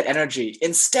suppress that energy.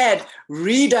 Instead,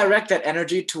 redirect that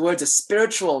energy towards a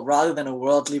spiritual rather than a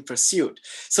worldly pursuit.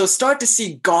 So start to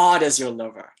see God as your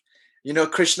lover.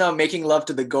 Krishna making love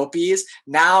to the gopis.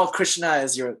 Now Krishna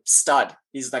is your stud.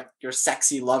 He's like your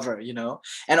sexy lover,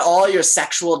 and all your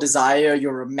sexual desire,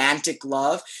 your romantic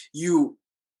love, you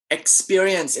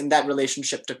experience in that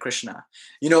relationship to Krishna.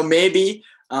 Maybe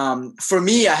for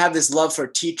me, I have this love for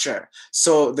teacher.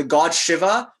 So the god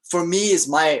Shiva, for me, is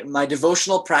my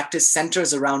devotional practice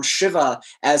centers around Shiva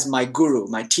as my guru,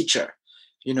 my teacher,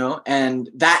 and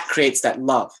that creates that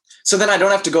love. So then I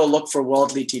don't have to go look for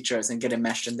worldly teachers and get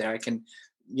enmeshed in there. I can,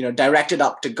 direct it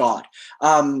up to God.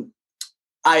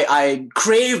 I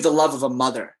crave the love of a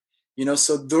mother.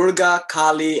 So Durga,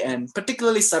 Kali, and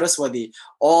particularly Saraswati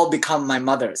all become my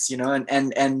mothers,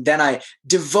 and then I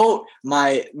devote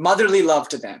my motherly love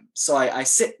to them. So I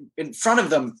sit in front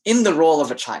of them in the role of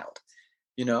a child,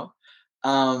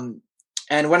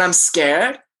 and when I'm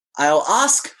scared, I'll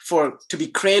ask to be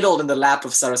cradled in the lap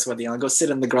of Saraswati. I'll go sit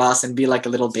in the grass and be like a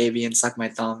little baby and suck my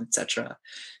thumb, etc.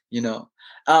 And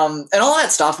all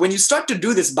that stuff. When you start to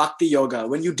do this bhakti yoga,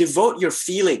 when you devote your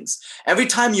feelings, every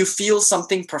time you feel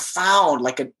something profound,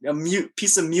 like a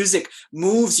piece of music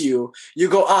moves you, you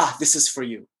go, this is for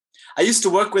you. I used to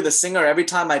work with a singer. Every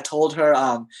time I told her,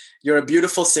 you're a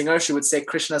beautiful singer, she would say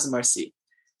Krishna's mercy.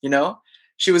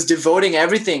 She was devoting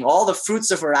everything, all the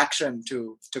fruits of her action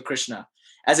to Krishna.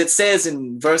 As it says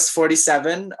in verse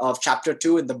 47 of chapter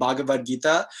 2 in the Bhagavad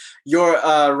Gita, your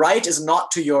right is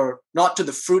not to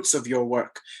the fruits of your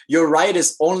work. Your right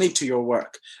is only to your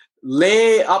work.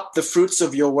 Lay up the fruits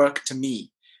of your work to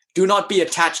me. Do not be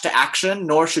attached to action,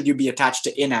 nor should you be attached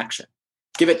to inaction.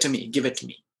 Give it to me. Give it to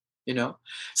me.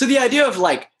 So the idea of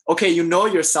like, okay,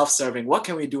 you're self-serving. What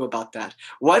can we do about that?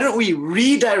 Why don't we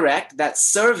redirect that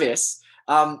service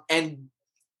and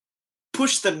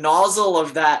push the nozzle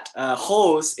of that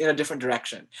hose in a different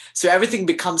direction. So everything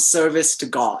becomes service to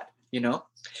God,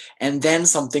 and then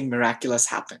something miraculous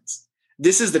happens.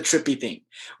 This is the trippy thing.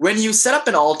 When you set up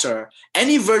an altar,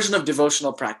 any version of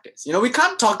devotional practice, we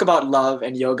can't talk about love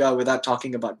and yoga without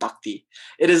talking about bhakti.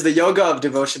 It is the yoga of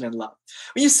devotion and love.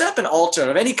 When you set up an altar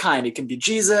of any kind, it can be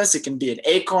Jesus, it can be an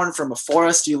acorn from a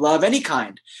forest you love, any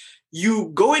kind.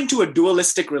 You go into a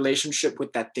dualistic relationship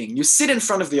with that thing. You sit in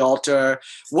front of the altar,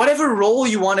 whatever role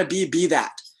you want to be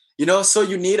that. So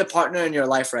you need a partner in your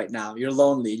life right now. You're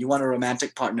lonely. You want a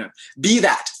romantic partner. Be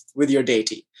that with your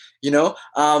deity.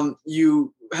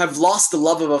 You have lost the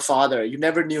love of a father. You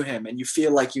never knew him and you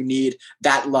feel like you need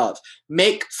that love.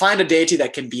 Find a deity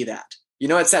that can be that.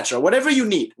 Etc. Whatever you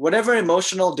need, whatever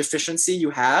emotional deficiency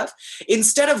you have,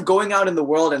 instead of going out in the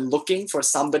world and looking for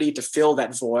somebody to fill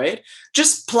that void,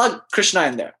 just plug Krishna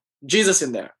in there, Jesus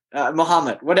in there,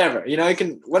 Muhammad, whatever, you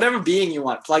can, whatever being you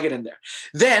want, plug it in there.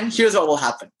 Then here's what will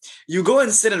happen. You go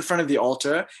and sit in front of the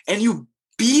altar and you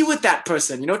be with that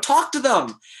person, talk to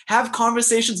them, have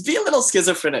conversations, be a little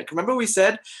schizophrenic. Remember we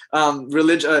said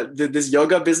this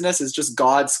yoga business is just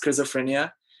God's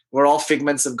schizophrenia. We're all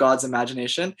figments of God's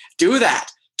imagination. Do that.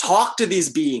 Talk to these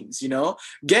beings,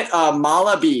 get a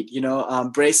mala bead,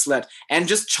 bracelet, and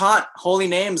just chant holy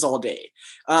names all day.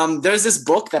 There's this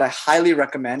book that I highly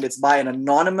recommend. It's by an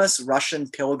anonymous Russian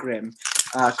pilgrim,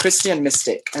 Christian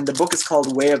mystic, and the book is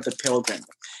called Way of the Pilgrim.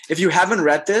 If you haven't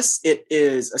read this, it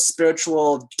is a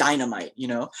spiritual dynamite,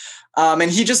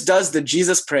 and he just does the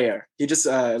Jesus prayer. He just,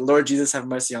 Lord Jesus, have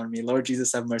mercy on me. Lord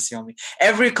Jesus, have mercy on me.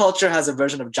 Every culture has a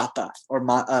version of japa or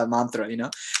mantra,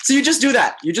 So you just do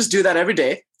that. You just do that every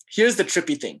day. Here's the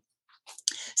trippy thing.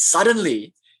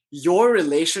 Suddenly, your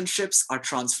relationships are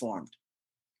transformed.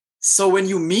 So when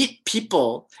you meet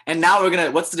people, and now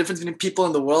what's the difference between people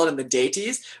in the world and the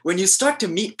deities? When you start to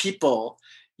meet people,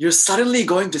 you're suddenly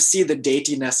going to see the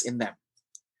deitiness in them.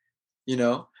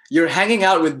 You're hanging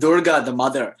out with Durga, the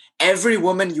mother. Every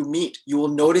woman you meet, you will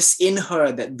notice in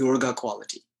her that Durga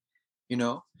quality.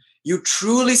 you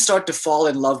truly start to fall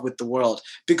in love with the world,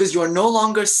 because you're no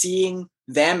longer seeing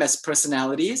them as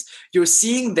personalities. You're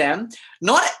seeing them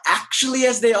not actually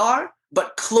as they are,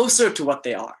 but closer to what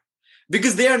they are.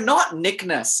 Because they are not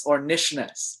Nickness or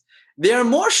Nishness. They are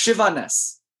more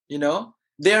Shivaness, you know?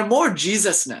 They are more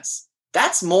Jesusness.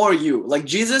 That's more you. Like,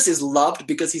 Jesus is loved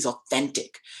because he's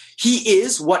authentic. He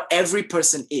is what every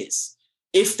person is,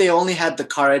 if they only had the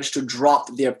courage to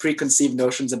drop their preconceived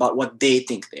notions about what they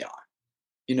think they are,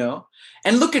 you know?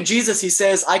 And look at Jesus. He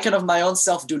says, I can of my own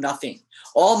self do nothing.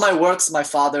 All my works my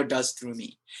Father does through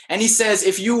me. And he says,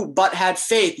 if you but had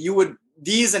faith, you would,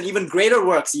 these and even greater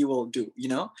works you will do, you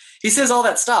know? He says all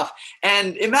that stuff.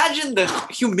 And imagine the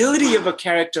humility of a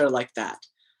character like that.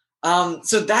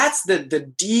 So that's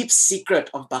the deep secret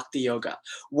of Bhakti Yoga.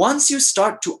 Once you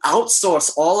start to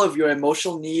outsource all of your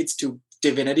emotional needs to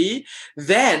divinity,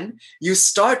 then you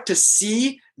start to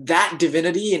see that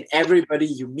divinity in everybody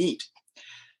you meet.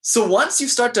 So once you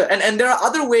start to, and there are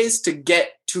other ways to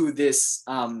get to this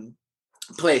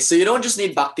place. So you don't just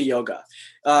need Bhakti Yoga.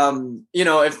 You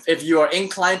know, if you are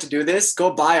inclined to do this,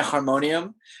 go buy a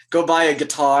harmonium, go buy a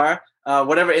guitar,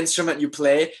 whatever instrument you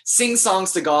play, sing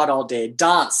songs to God all day,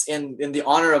 dance in the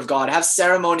honor of God, have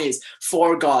ceremonies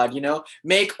for God, you know,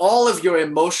 make all of your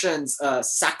emotions a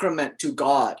sacrament to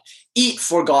God, eat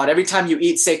for God. Every time you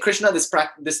eat, say, Krishna,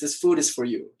 this food is for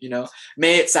you, you know,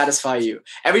 may it satisfy you.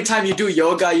 Every time you do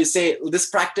yoga, you say, this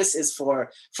practice is for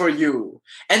you.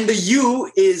 And the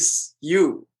you is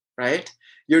you, right?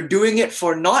 You're doing it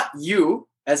for not you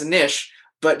as Nish,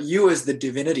 but you as the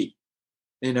divinity,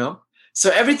 you know? So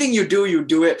everything you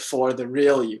do it for the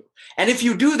real you. And if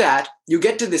you do that, you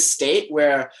get to this state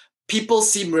where people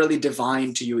seem really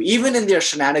divine to you. Even in their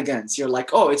shenanigans, you're like,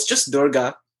 oh, it's just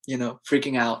Durga, you know,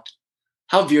 freaking out.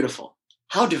 How beautiful.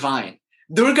 How divine.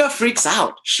 Durga freaks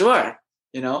out. Sure.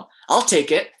 You know, I'll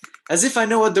take it. As if I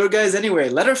know what Durga is anyway.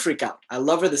 Let her freak out. I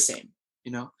love her the same,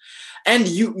 you know. And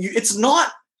it's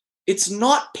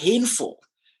not painful.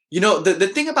 You know, the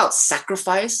thing about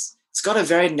sacrifice, it's got a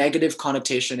very negative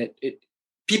connotation.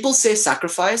 People say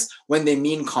sacrifice when they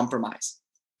mean compromise.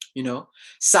 You know,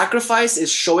 sacrifice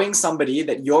is showing somebody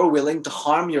that you're willing to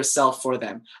harm yourself for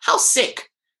them. How sick,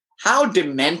 how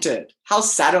demented, how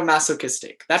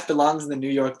sadomasochistic. That belongs in the New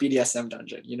York BDSM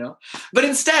dungeon, you know? But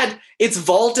instead, it's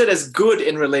vaulted as good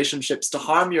in relationships to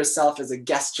harm yourself as a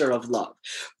gesture of love.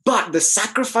 But the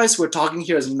sacrifice we're talking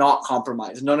here is not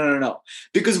compromise. No.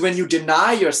 Because when you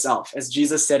deny yourself, as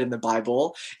Jesus said in the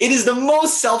Bible, it is the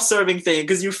most self-serving thing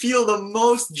because you feel the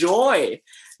most joy,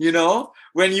 you know?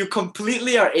 When you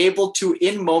completely are able to,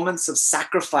 in moments of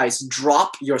sacrifice,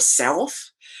 drop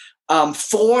yourself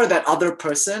for that other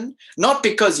person, not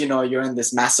because, you know, you're in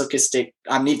this masochistic,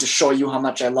 I need to show you how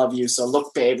much I love you, so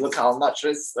look, babe, look how much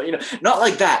it's, you know, not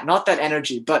like that, not that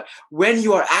energy, but when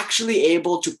you are actually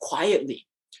able to quietly,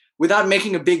 without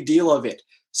making a big deal of it,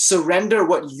 surrender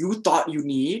what you thought you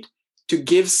need to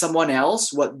give someone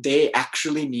else what they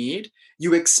actually need,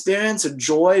 you experience a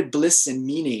joy, bliss, and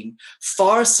meaning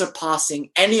far surpassing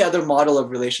any other model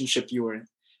of relationship you were in,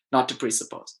 not to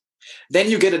presuppose. Then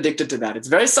you get addicted to that. It's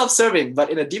very self-serving, but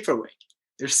in a deeper way.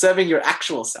 You're serving your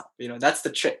actual self. You know, that's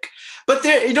the trick. But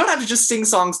you don't have to just sing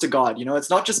songs to God. You know, it's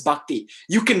not just bhakti.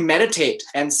 You can meditate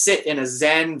and sit in a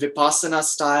Zen Vipassana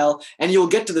style, and you'll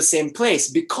get to the same place,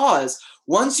 because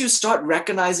once you start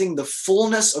recognizing the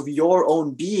fullness of your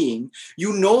own being,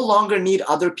 you no longer need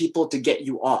other people to get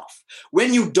you off.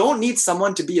 When you don't need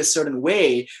someone to be a certain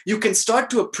way, you can start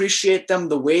to appreciate them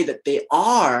the way that they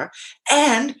are.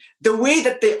 And the way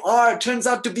that they are turns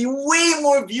out to be way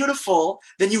more beautiful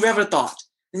than you ever thought,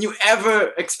 than you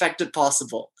ever expected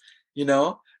possible. You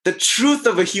know, the truth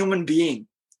of a human being,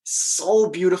 so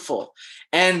beautiful.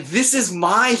 And this is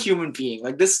my human being,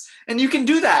 like this. And you can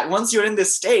do that once you're in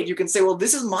this state. You can say, well,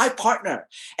 this is my partner,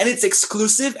 and it's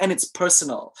exclusive and it's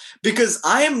personal, because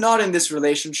I am not in this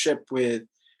relationship with,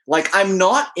 like, I'm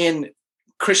not in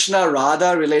Krishna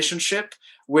Radha relationship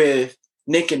with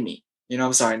Nick and me. You know,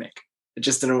 I'm sorry, Nick. It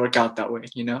just didn't work out that way,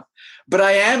 you know? But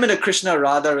I am in a Krishna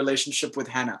Radha relationship with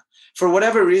Hannah. For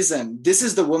whatever reason, this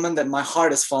is the woman that my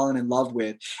heart has fallen in love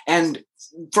with. And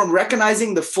from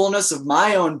recognizing the fullness of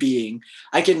my own being,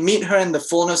 I can meet her in the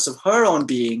fullness of her own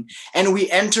being. And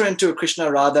we enter into a Krishna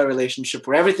Radha relationship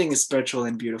where everything is spiritual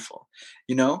and beautiful,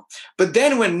 you know? But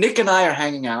then when Nick and I are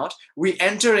hanging out, we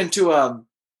enter into a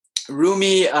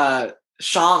Rumi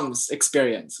Shams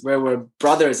experience where we're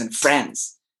brothers and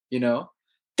friends, you know?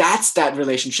 That's that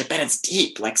relationship. And it's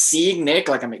deep, like seeing Nick,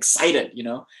 like I'm excited, you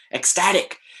know,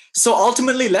 ecstatic. So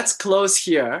ultimately, let's close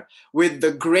here with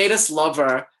the greatest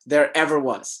lover there ever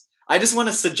was. I just want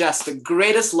to suggest the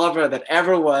greatest lover that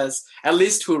ever was, at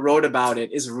least who wrote about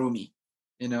it, is Rumi,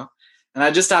 you know? And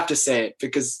I just have to say it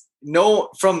because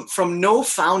from no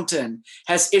fountain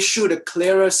has issued a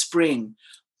clearer spring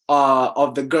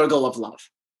of the gurgle of love,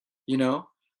 you know?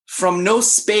 From no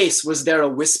space was there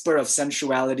a whisper of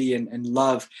sensuality and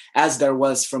love as there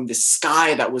was from the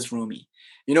sky that was Rumi,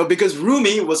 you know, because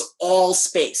Rumi was all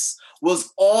space,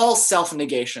 was all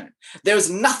self-negation. There's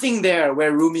nothing there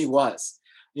where Rumi was,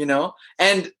 you know?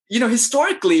 And, you know,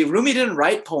 historically, Rumi didn't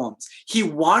write poems. He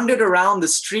wandered around the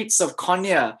streets of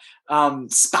Konya,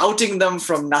 spouting them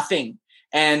from nothing.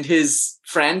 And his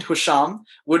friend, Husham,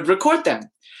 would record them.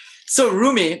 So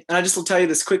Rumi, and I just will tell you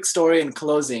this quick story in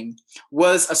closing,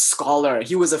 was a scholar.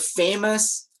 He was a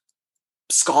famous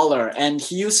scholar, and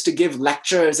he used to give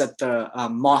lectures at the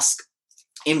mosque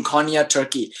in Konya,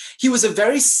 Turkey. He was a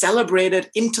very celebrated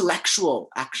intellectual,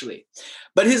 actually,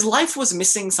 but his life was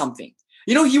missing something.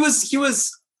 You know, he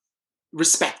was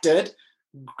respected,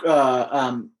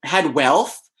 had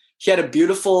wealth. He had a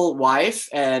beautiful wife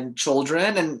and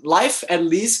children, and life, at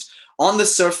least on the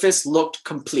surface, looked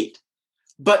complete.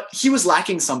 But he was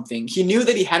lacking something. He knew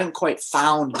that he hadn't quite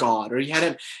found God, or he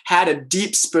hadn't had a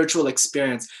deep spiritual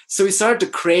experience. So he started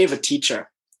to crave a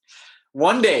teacher.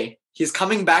 One day, he's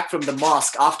coming back from the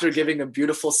mosque after giving a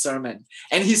beautiful sermon,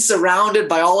 and he's surrounded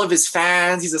by all of his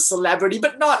fans. He's a celebrity,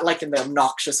 but not like in the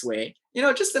obnoxious way, you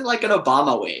know, just in like an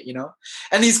Obama way, you know.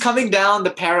 And he's coming down the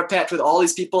parapet with all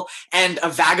these people, and a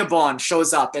vagabond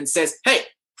shows up and says, "Hey,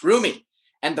 Rumi."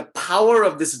 And the power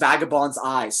of this vagabond's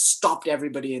eyes stopped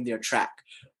everybody in their track.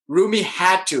 Rumi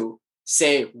had to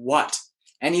say, "What?"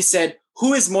 And he said,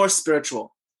 "Who is more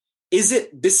spiritual? Is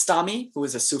it Bistami, who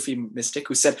is a Sufi mystic,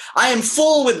 who said, 'I am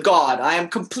full with God, I am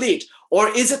complete'? Or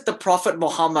is it the Prophet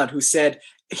Muhammad who said,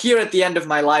 'Here at the end of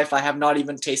my life, I have not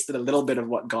even tasted a little bit of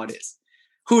what God is'?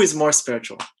 Who is more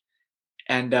spiritual?"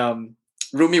 And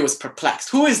Rumi was perplexed.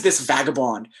 Who is this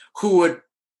vagabond who would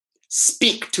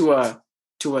speak to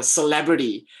a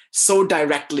celebrity so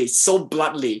directly, so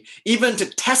bluntly, even to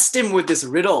test him with this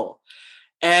riddle?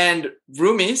 And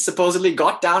Rumi supposedly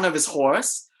got down off his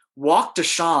horse, walked to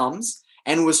Shams,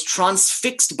 and was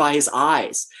transfixed by his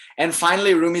eyes. And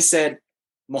finally, Rumi said,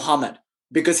 "Muhammad,"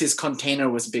 because his container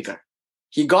was bigger.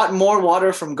 He got more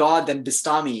water from God than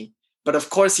Bistami, but of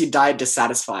course he died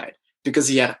dissatisfied because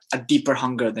he had a deeper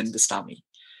hunger than Bistami.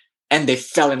 And they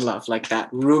fell in love like that.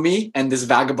 Rumi and this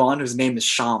vagabond whose name is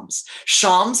Shams.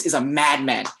 Shams is a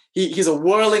madman. He's a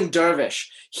whirling dervish.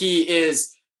 He is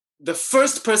the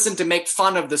first person to make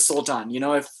fun of the Sultan. You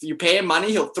know, if you pay him money,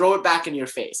 he'll throw it back in your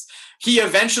face. He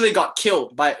eventually got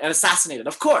killed and assassinated,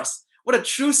 of course. What a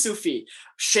true Sufi.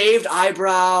 Shaved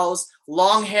eyebrows,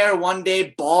 long hair one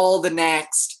day, bald the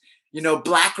next. You know,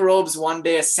 black robes one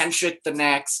day, eccentric the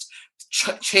next.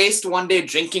 Chaste one day,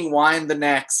 drinking wine the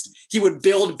next. He would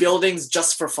build buildings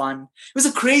just for fun. He was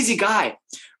a crazy guy.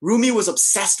 Rumi was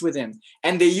obsessed with him.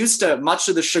 And they used to, much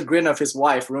to the chagrin of his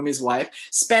wife, Rumi's wife,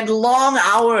 spend long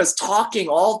hours talking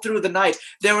all through the night.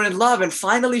 They were in love. And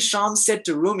finally, Shams said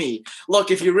to Rumi,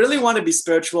 "Look, if you really want to be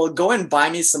spiritual, go and buy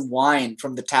me some wine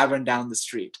from the tavern down the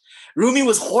street." Rumi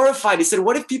was horrified. He said,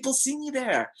 "What if people see me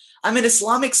there? I'm an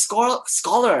Islamic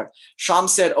scholar."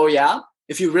 Shams said, "Oh yeah?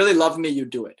 If you really love me, you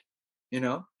do it." You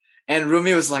know? And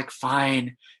Rumi was like,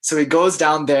 "Fine." So he goes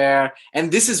down there, and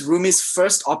this is Rumi's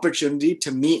first opportunity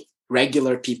to meet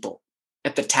regular people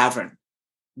at the tavern.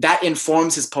 That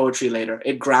informs his poetry later.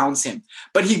 It grounds him.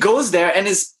 But he goes there, and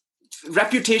his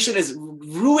reputation is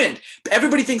ruined.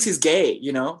 Everybody thinks he's gay,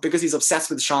 you know, because he's obsessed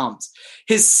with Shams.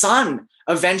 His son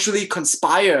eventually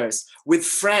conspires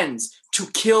with friends to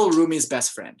kill Rumi's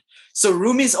best friend. So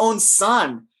Rumi's own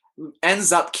son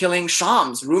ends up killing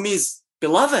Shams, Rumi's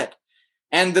beloved.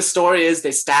 And the story is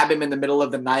they stab him in the middle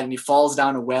of the night and he falls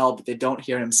down a well, but they don't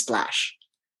hear him splash.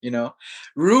 You know,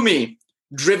 Rumi,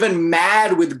 driven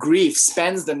mad with grief,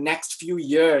 spends the next few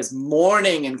years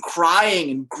mourning and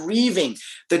crying and grieving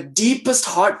the deepest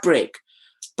heartbreak.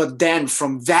 But then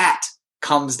from that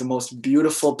comes the most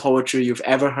beautiful poetry you've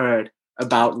ever heard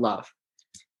about love.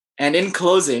 And in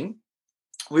closing,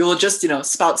 we will just,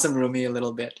 spout some Rumi a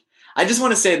little bit. I just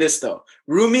want to say this though.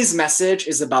 Rumi's message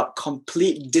is about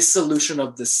complete dissolution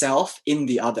of the self in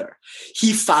the other.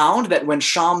 He found that when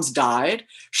Shams died,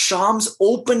 Shams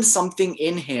opened something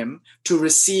in him to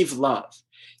receive love.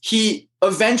 He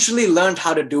eventually learned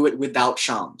how to do it without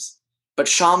Shams. But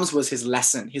Shams was his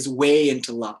lesson, his way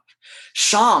into love.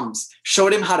 Shams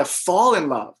showed him how to fall in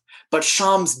love, but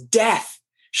Shams' death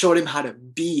showed him how to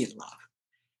be in love.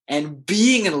 And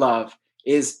being in love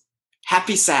is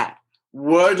happy, sad,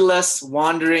 wordless,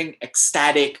 wandering,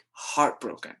 ecstatic,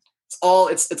 heartbroken. It's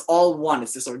all one.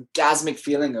 It's this orgasmic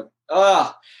feeling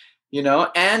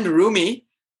And Rumi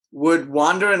would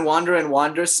wander and wander and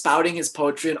wander, spouting his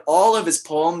poetry, and all of his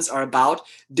poems are about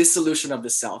dissolution of the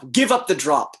self. Give up the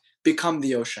drop, become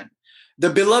the ocean. The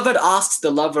beloved asks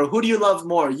the lover, who do you love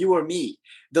more, you or me?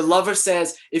 The lover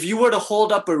says, if you were to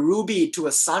hold up a ruby to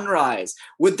a sunrise,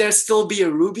 would there still be a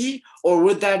ruby, or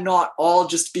would that not all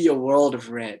just be a world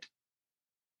of red?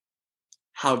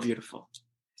 How beautiful.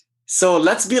 So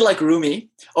let's be like Rumi.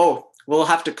 Oh, we'll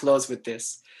have to close with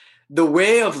this. The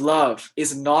way of love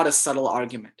is not a subtle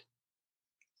argument.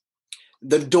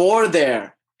 The door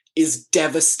there is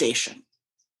devastation.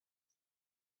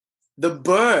 The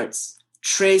birds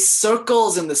trace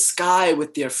circles in the sky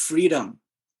with their freedom.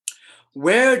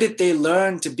 Where did they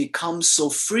learn to become so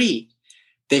free?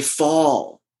 They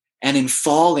fall, and in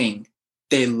falling,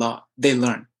 they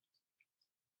learn.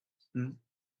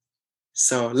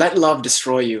 So let love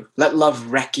destroy you. Let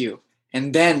love wreck you.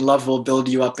 And then love will build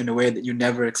you up in a way that you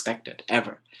never expected,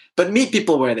 ever. But meet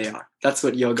people where they are. That's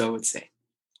what yoga would say.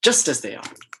 Just as they are.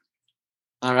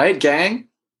 All right, gang.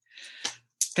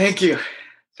 Thank you.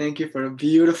 Thank you for a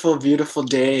beautiful, beautiful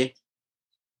day.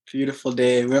 Beautiful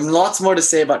day. We have lots more to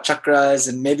say about chakras,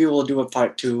 and maybe we'll do a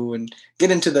part 2 and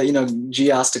get into the,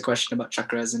 G asked a question about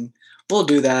chakras, and we'll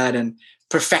do that. And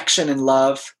perfection and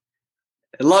love.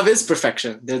 Love is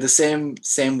perfection. They're the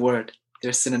same word.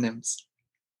 They're synonyms.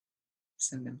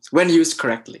 Synonyms when used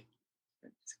correctly.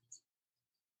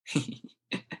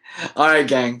 All right,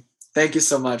 gang. Thank you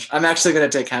so much. I'm actually going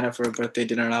to take Hannah for a birthday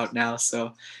dinner out now.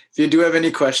 So if you do have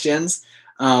any questions,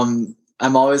 I'm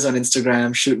always on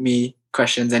Instagram. Shoot me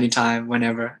questions anytime,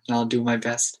 whenever, and I'll do my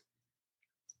best.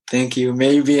 Thank you.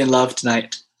 May you be in love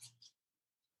tonight.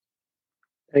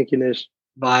 Thank you, Nish.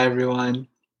 Bye, everyone.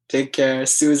 Take care.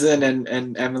 Susan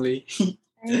and Emily.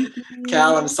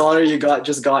 Cal, I'm sorry you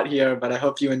just got here, but I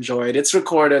hope you enjoyed. It's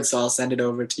recorded, so I'll send it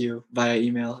over to you via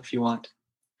email if you want.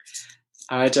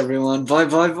 All right, everyone. Bye.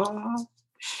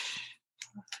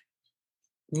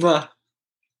 Mwah.